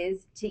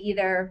 days to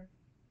either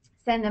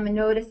send them a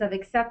notice of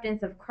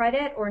acceptance of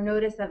credit or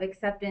notice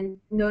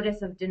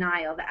of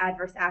denial, the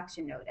adverse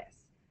action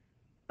notice.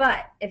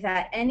 But if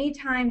at any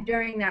time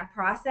during that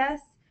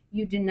process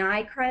you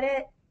deny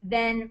credit,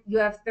 then you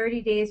have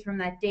 30 days from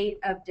that date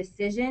of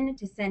decision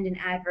to send an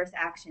adverse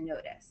action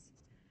notice.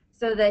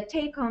 So the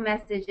take-home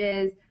message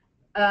is,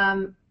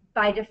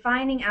 by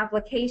defining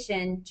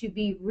application to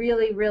be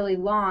really, really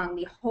long,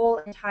 the whole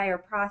entire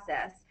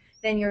process,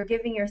 then you're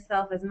giving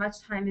yourself as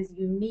much time as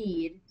you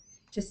need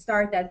to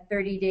start that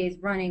 30 days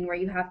running where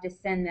you have to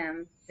send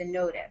them the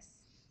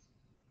notice.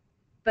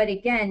 But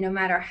again, no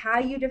matter how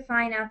you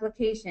define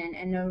application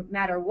and no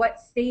matter what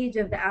stage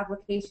of the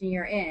application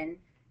you're in,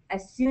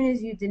 as soon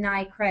as you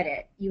deny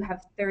credit, you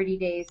have 30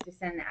 days to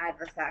send the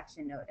adverse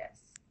action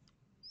notice.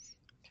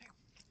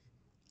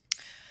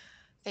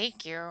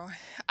 Thank you.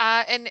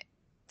 And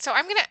so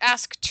I'm going to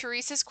ask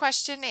Teresa's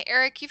question.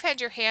 Eric, you've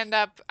had your hand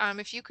up.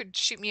 If you could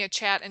shoot me a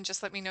chat and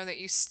just let me know that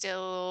you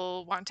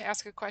still want to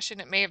ask a question.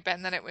 It may have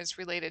been that it was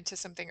related to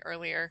something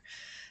earlier.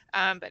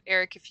 But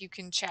Eric, if you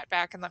can chat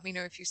back and let me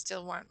know if you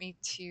still want me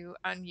to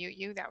unmute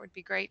you, that would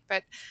be great.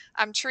 But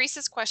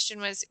Teresa's question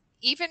was,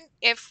 even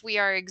if we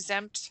are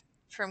exempt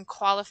from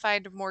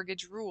qualified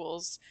mortgage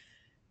rules,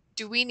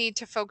 do we need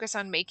to focus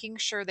on making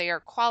sure they are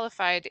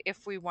qualified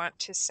if we want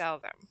to sell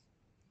them?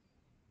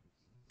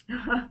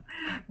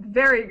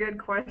 Very good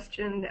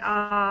question.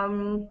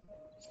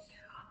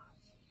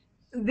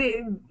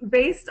 The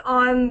based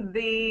on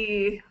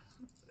the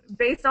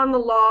based on the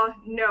law,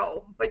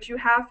 no, but you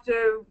have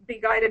to be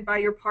guided by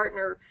your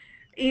partner.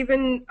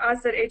 Even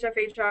us at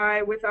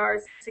HFHI, with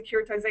our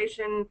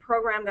securitization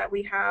program that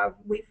we have,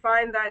 we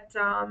find that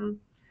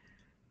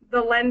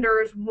the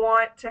lenders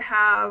want to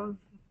have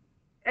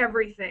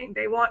everything.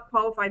 They want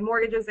qualified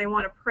mortgages, they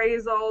want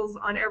appraisals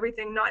on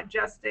everything, not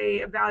just a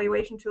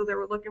evaluation tool. They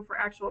were looking for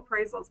actual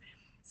appraisals.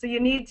 So you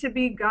need to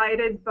be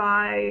guided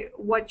by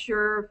what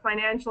your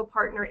financial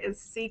partner is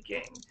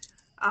seeking.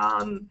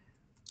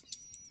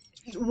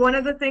 One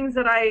of the things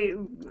that I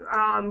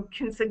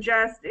can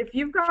suggest, if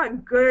you've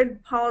got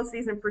good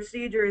policies and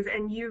procedures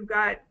and you've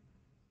got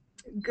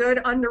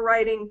good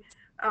underwriting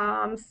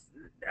um,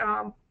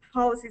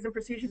 policies and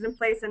procedures in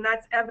place, and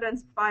that's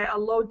evidenced by a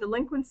low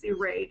delinquency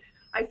rate,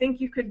 I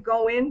think you could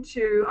go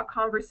into a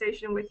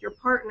conversation with your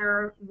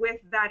partner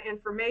with that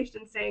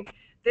information saying,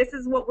 this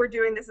is what we're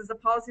doing, this is the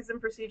policies and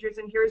procedures,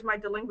 and here's my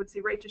delinquency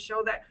rate to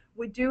show that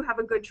we do have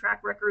a good track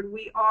record.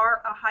 We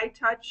are a high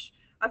touch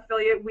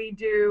affiliate. We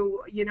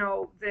do,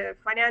 the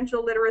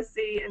financial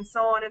literacy and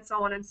so on and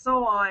so on and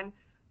so on.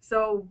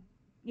 So,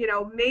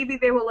 maybe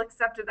they will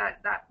accept it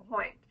at that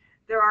point.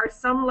 There are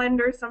some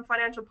lenders, some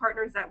financial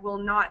partners that will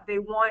not. They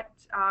want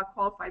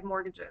qualified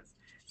mortgages.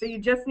 So you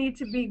just need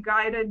to be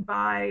guided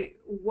by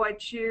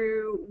what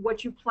you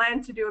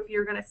plan to do. If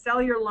you're going to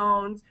sell your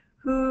loans,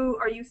 who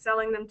are you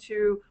selling them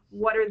to?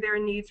 What are their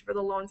needs for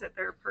the loans that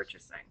they're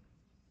purchasing?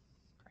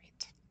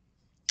 Great.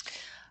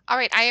 All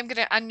right, I am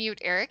going to unmute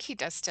Eric. He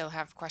does still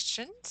have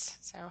questions.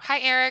 So, hi,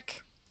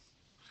 Eric.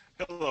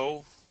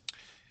 Hello.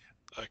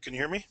 Can you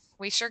hear me?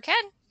 We sure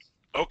can.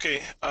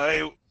 Okay.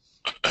 I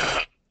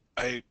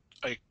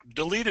I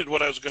deleted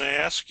what I was going to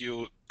ask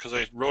you because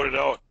I wrote it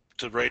out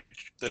to write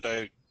that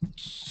I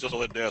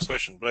still had to ask a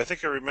question, but I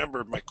think I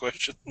remembered my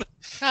question.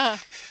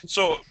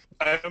 So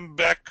I'm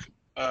back.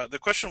 The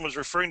question was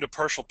referring to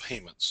partial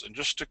payments, and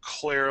just to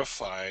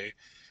clarify,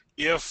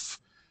 if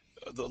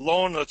the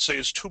loan, let's say,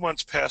 is 2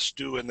 months past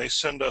due and they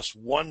send us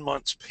 1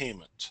 month's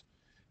payment,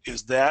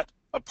 is that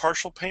a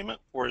partial payment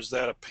or is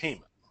that a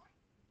payment?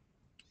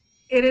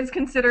 It is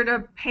considered a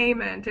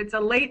payment. It's a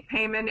late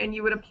payment, and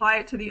you would apply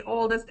it to the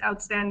oldest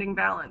outstanding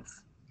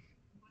balance.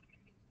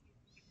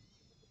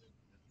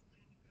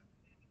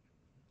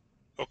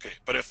 Okay,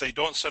 but if they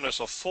don't send us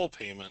a full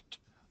payment,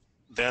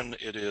 then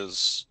it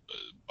is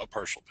a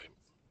partial payment.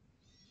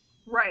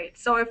 Right.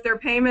 So if your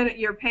payment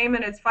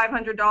is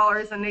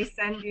 $500 and they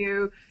send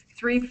you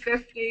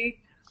 $350,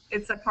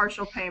 it's a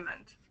partial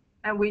payment.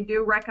 And we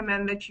do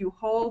recommend that you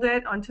hold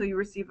it until you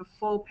receive a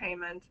full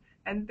payment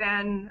and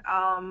then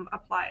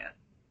apply it.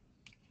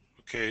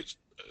 Okay,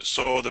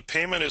 so the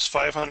payment is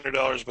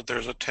 $500, but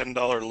there's a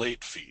 $10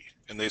 late fee,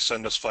 and they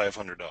send us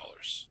 $500.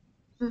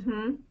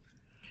 Mm-hmm.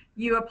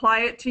 You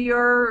apply it to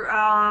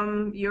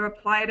you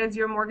apply it as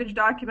your mortgage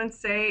documents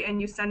say, and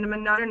you send them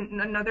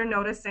another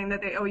notice saying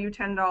that they owe you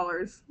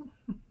 $10.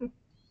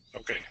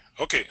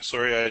 Okay,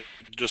 sorry,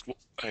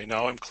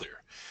 now I'm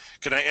clear.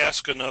 Can I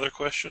ask another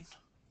question?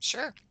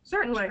 Sure.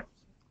 Certainly.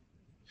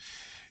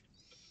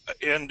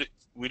 And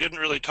we didn't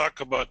really talk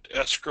about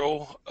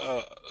escrow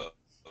a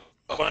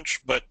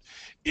bunch, but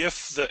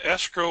if the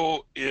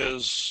escrow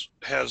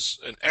has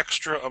an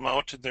extra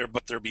amount in there,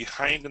 but they're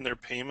behind in their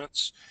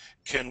payments,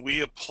 can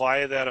we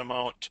apply that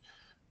amount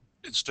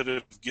instead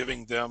of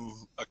giving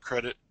them a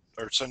credit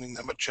or sending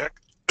them a check?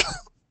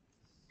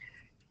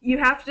 You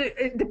have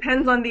to, it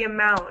depends on the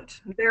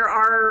amount. There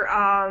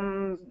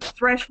are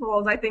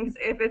thresholds. I think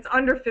if it's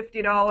under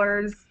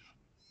 $50,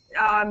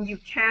 you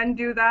can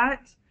do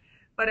that.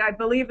 But I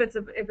believe if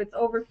it's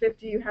over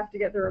 50, you have to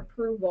get their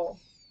approval.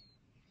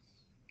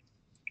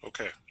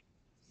 Okay.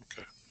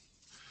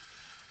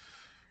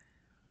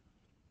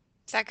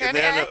 Is that good, And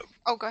then, Eric?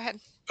 Oh, go ahead.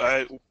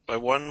 I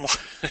one more.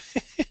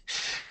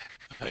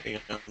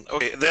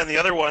 Okay, then the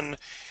other one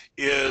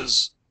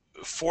is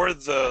for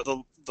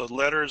the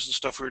letters and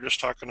stuff we were just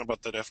talking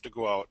about that have to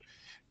go out.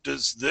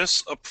 Does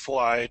this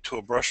apply to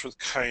a brush with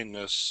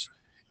kindness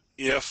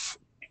if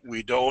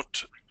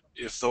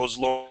those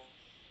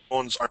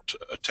loans aren't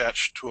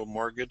attached to a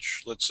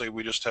mortgage? Let's say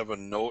we just have a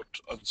note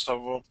on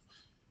some of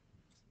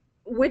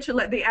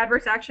them. The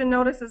adverse action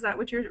notice, is that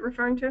what you're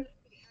referring to?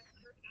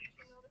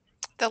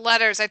 The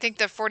letters, I think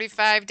the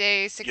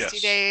 45-day,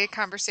 60-day Yes.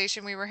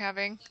 conversation we were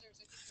having.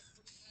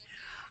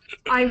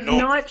 I'm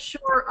not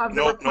sure of the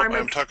No, I'm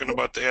requirements. talking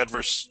about the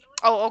adverse.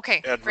 Oh,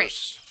 okay.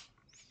 Adverse.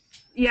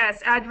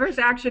 Yes, adverse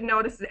action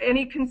notice,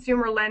 any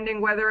consumer lending,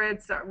 whether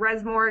it's a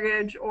res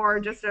mortgage or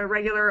just a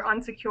regular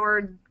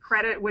unsecured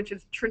credit, which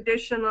is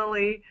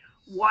traditionally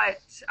what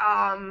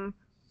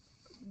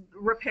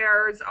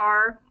repairs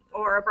are,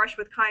 or a brush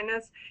with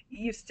kindness,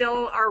 you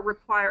still are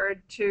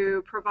required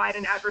to provide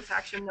an adverse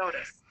action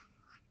notice.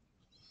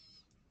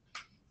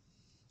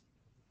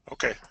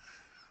 Okay.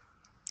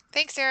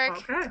 Thanks, Eric.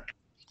 Okay.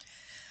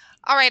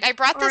 All right, I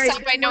brought All this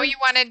right. up. I know you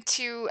wanted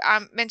to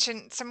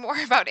mention some more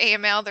about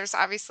AML. There's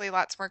obviously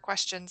lots more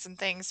questions and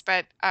things,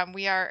 but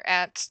we are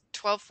at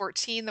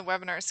 12:14. The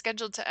webinar is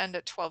scheduled to end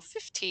at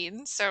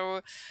 12:15.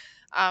 So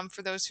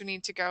for those who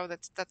need to go,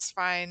 that's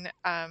fine.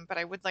 But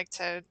I would like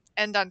to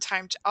end on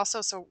time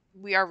also. So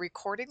we are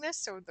recording this,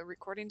 so the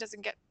recording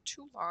doesn't get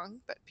too long,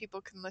 but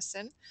people can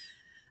listen.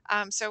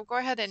 So go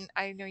ahead, and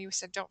I know you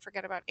said don't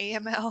forget about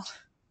AML.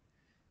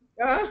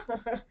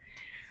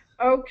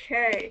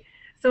 Okay.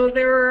 So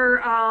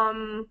there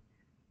are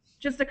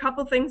just a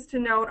couple things to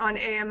note on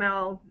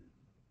AML.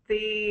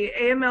 The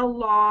AML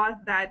law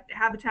that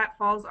Habitat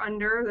falls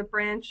under, the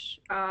Branch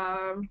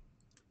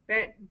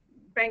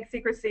Bank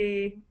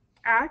Secrecy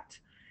Act,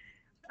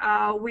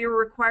 we were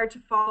required to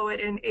follow it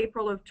in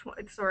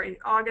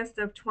August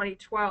of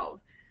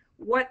 2012.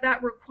 What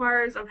that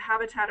requires of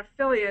Habitat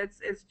affiliates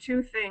is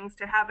two things: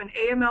 to have an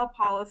AML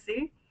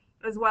policy,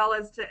 as well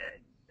as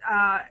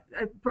an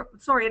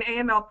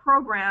AML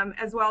program,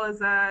 as well as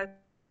a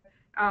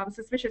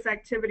suspicious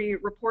activity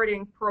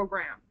reporting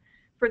program.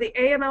 For the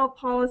AML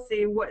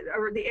policy,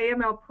 or the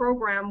AML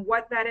program,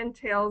 what that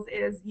entails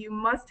is you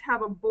must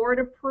have a board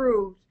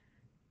approved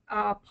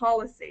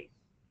policy.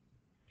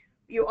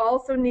 You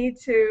also need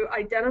to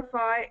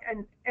identify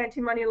an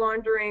anti-money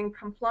laundering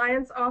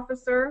compliance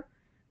officer.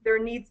 There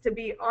needs to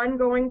be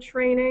ongoing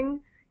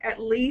training, at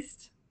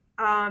least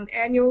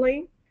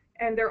annually,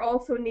 and there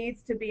also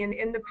needs to be an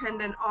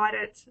independent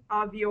audit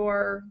of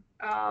your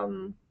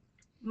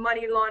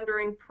money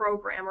laundering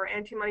program or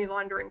anti-money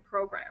laundering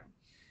program.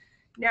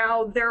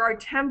 Now, there are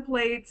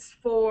templates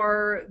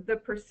for the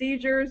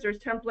procedures, there's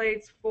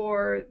templates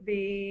for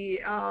the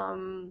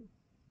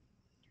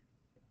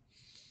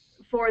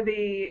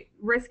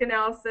risk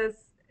analysis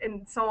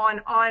and so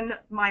on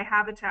my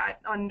Habitat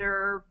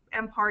under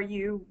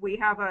MPAR-U. We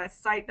have a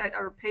site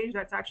or page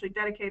that's actually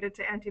dedicated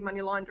to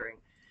anti-money laundering.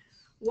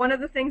 One of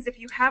the things, if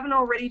you haven't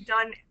already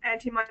done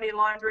anti-money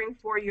laundering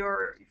for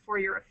your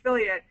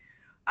affiliate,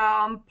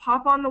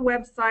 pop on the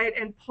website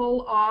and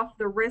pull off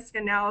the risk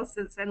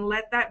analysis and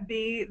let that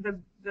be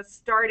the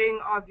starting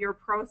of your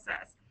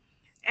process.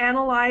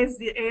 Analyze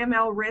the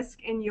AML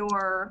risk in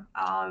your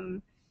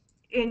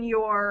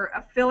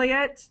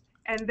affiliate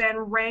and then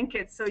rank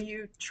it. So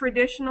you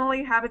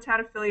traditionally, Habitat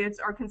affiliates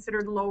are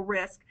considered low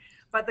risk,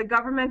 but the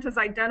government has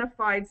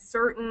identified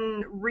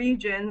certain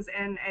regions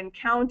and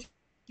counties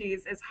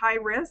as high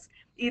risk,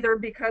 either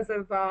because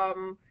of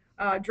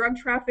drug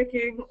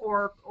trafficking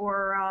or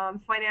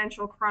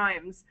financial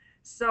crimes.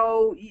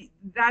 So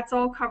that's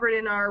all covered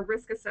in our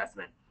risk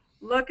assessment.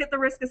 Look at the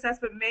risk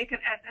assessment, make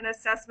an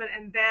assessment,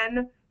 and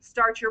then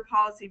start your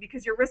policy,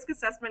 because your risk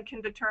assessment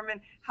can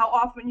determine how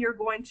often you're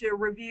going to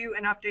review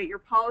and update your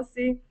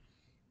policy.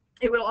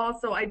 It will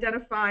also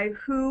identify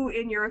who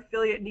in your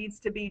affiliate needs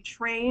to be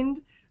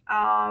trained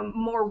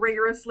more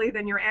rigorously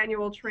than your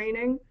annual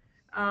training.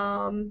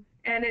 And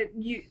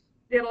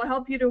it'll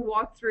help you to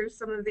walk through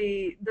some of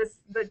the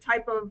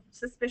type of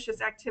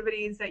suspicious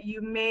activities that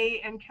you may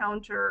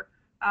encounter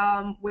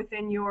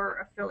within your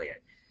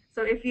affiliate.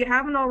 So if you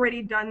haven't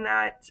already done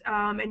that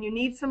and you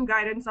need some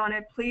guidance on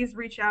it, please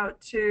reach out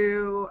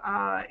to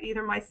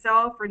either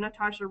myself or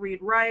Natasha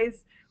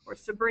Reed-Rice or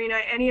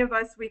Sabrina. Any of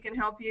us, we can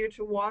help you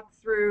to walk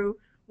through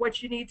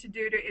what you need to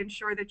do to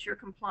ensure that you're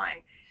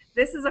complying.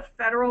 This is a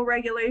federal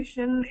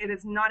regulation. It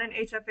is not an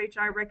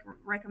HFHI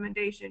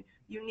recommendation.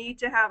 You need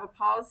to have a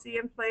policy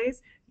in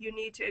place. You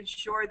need to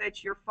ensure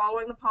that you're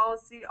following the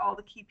policy. All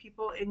the key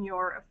people in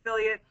your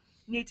affiliate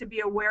need to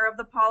be aware of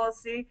the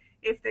policy.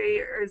 If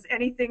there is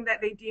anything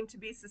that they deem to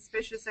be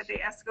suspicious, that they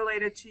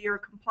escalate it to your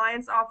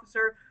compliance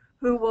officer,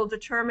 who will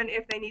determine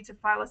if they need to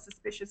file a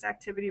suspicious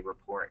activity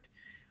report.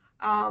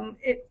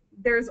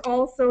 There's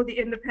also the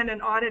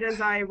independent audit, as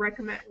I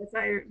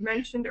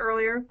mentioned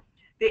earlier.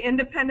 The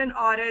independent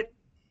audit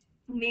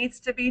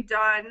needs to be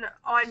done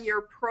on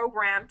your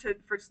program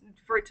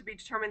for it to be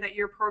determined that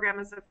your program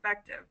is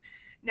effective.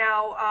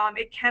 Now,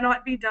 it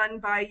cannot be done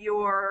by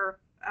your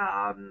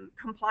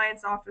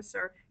compliance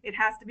officer. It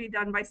has to be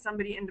done by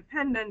somebody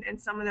independent and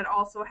someone that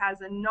also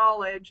has a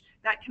knowledge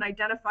that can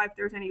identify if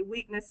there's any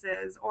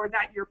weaknesses or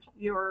that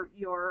your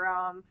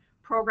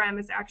program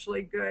is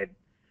actually good.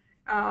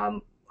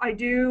 I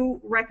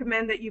do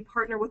recommend that you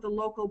partner with a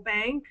local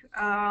bank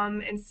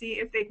and see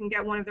if they can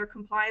get one of their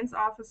compliance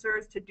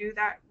officers to do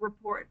that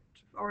report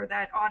or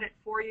that audit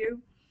for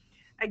you.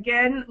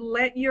 Again,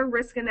 let your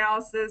risk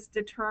analysis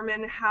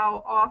determine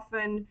how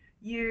often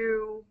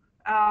you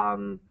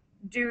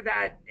do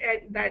that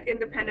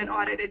independent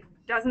audit. It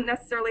doesn't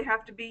necessarily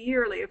have to be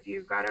yearly. If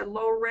you've got a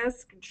low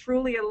risk,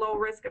 truly a low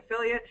risk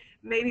affiliate,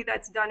 maybe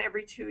that's done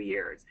every 2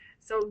 years.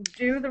 So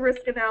do the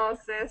risk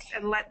analysis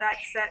and let that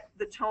set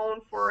the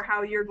tone for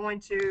how you're going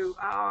to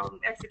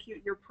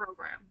execute your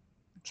program.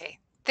 Okay.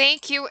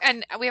 Thank you.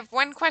 And we have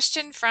one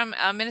question from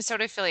a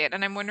Minnesota affiliate,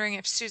 and I'm wondering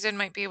if Susan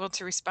might be able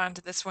to respond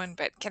to this one.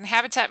 But can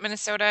Habitat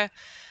Minnesota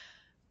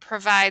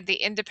provide the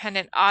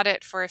independent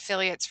audit for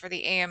affiliates for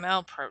the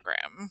AML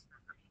program?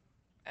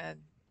 And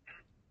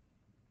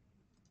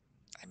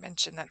I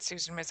mentioned that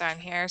Susan was on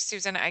here.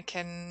 Susan, I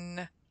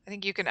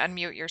think you can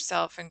unmute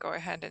yourself and go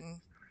ahead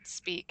and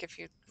speak if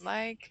you'd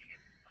like.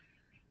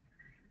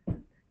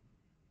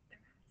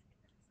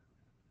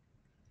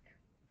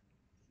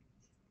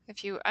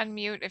 If you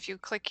unmute, if you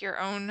click your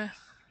own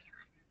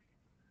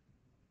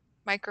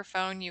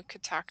microphone, you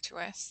could talk to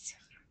us.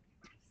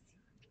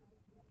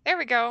 There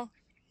we go.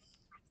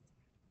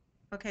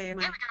 Okay,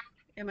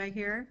 am I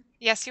here?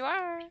 Yes, you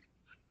are.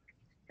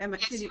 Can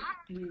you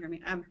hear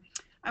me?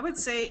 I would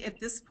say at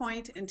this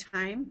point in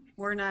time,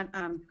 we're not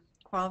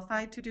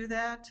qualified to do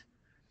that.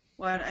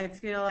 What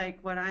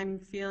I'm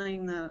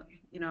feeling the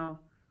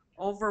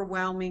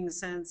overwhelming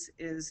sense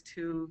is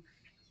to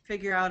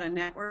figure out a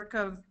network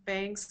of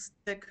banks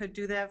that could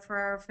do that for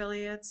our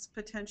affiliates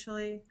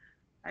potentially.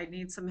 I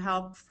need some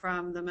help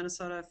from the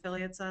Minnesota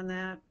affiliates on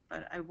that,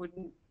 but I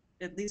wouldn't,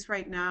 at least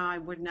right now, I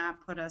would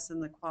not put us in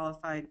the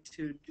qualified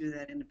to do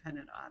that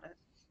independent audit.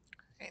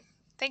 Great.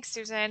 Thanks,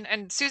 Susan.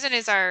 And Susan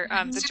is our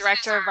the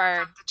director of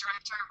our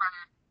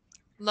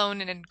loan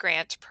and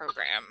grant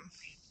program.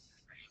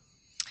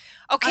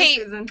 Okay.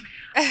 Hi,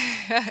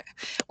 Susan.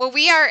 Well,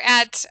 we are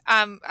at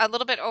a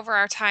little bit over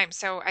our time,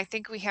 so I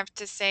think we have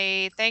to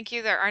say thank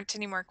you. There aren't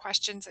any more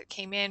questions that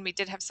came in. We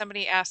did have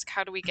somebody ask,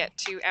 how do we get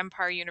to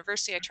Empire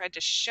University? I tried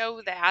to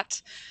show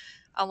that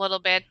a little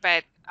bit,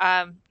 but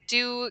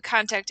do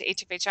contact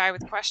HFHI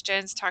with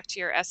questions, talk to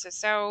your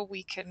SSO.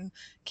 We can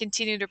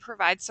continue to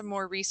provide some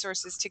more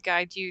resources to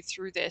guide you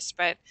through this,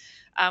 but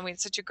we had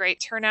such a great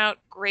turnout,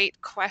 great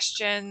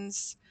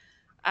questions.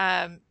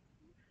 Yeah.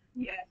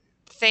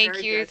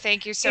 Thank you. Good.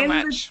 Thank you so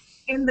much.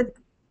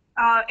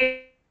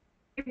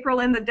 April,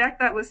 in the deck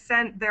that was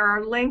sent, there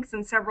are links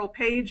in several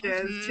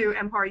pages to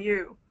Empire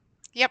U.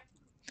 Yep.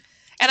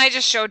 And I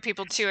just showed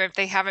people too, if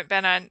they haven't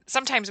been on,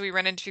 sometimes we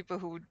run into people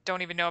who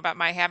don't even know about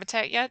My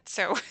Habitat yet.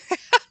 So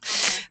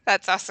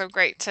that's also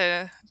great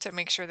to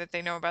make sure that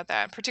they know about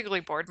that,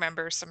 particularly board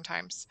members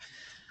sometimes.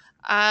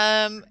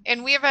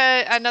 And we have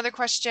another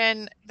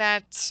question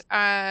that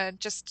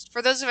just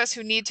for those of us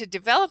who need to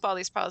develop all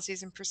these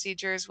policies and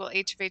procedures, will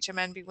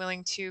HFHMN be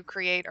willing to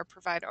create or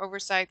provide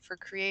oversight for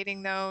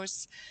creating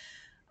those?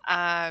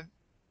 I'm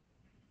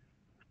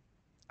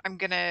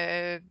going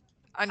to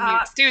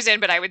unmute Susan,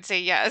 but I would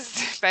say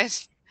yes.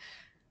 But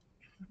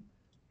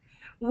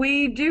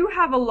we do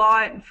have a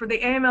lot for the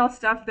AML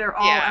stuff. They're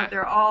all out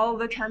there. All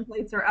the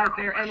templates are out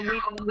there, and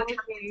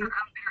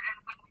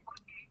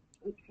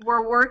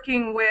we're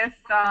working with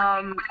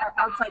our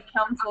outside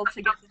counsel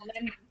to get the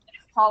lending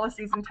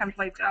policies and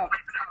templates out.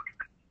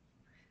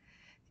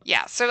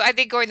 Yeah, so I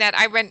think going that,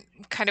 I went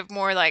kind of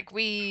more like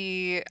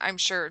I'm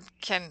sure,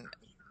 can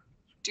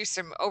do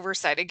some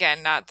oversight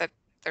again. Not that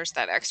there's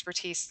that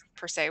expertise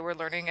per se. We're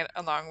learning it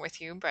along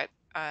with you, but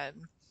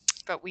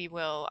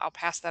I'll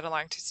pass that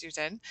along to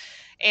Susan.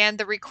 And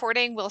the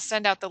recording, we'll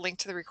send out the link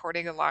to the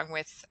recording along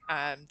with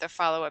the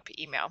follow-up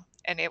email,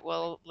 and it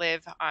will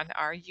live on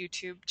our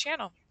YouTube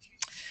channel.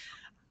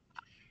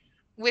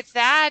 With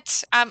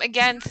that,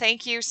 again,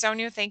 thank you,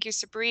 Sonia. Thank you,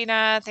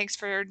 Sabrina. Thanks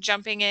for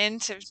jumping in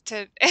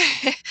to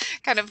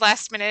kind of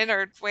last minute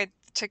or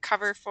to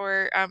cover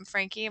for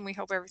Frankie, and we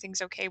hope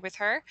everything's okay with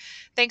her.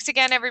 Thanks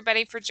again,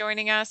 everybody, for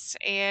joining us.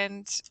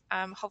 And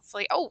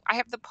hopefully,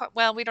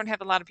 we don't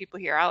have a lot of people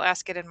here. I'll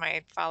ask it in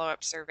my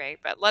follow-up survey,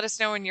 but let us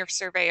know in your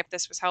survey if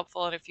this was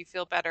helpful and if you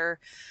feel better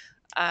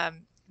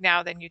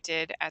now than you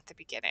did at the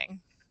beginning.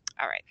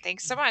 All right.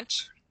 Thanks so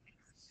much.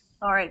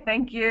 All right.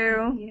 Thank you.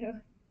 Thank you.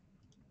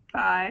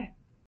 Bye.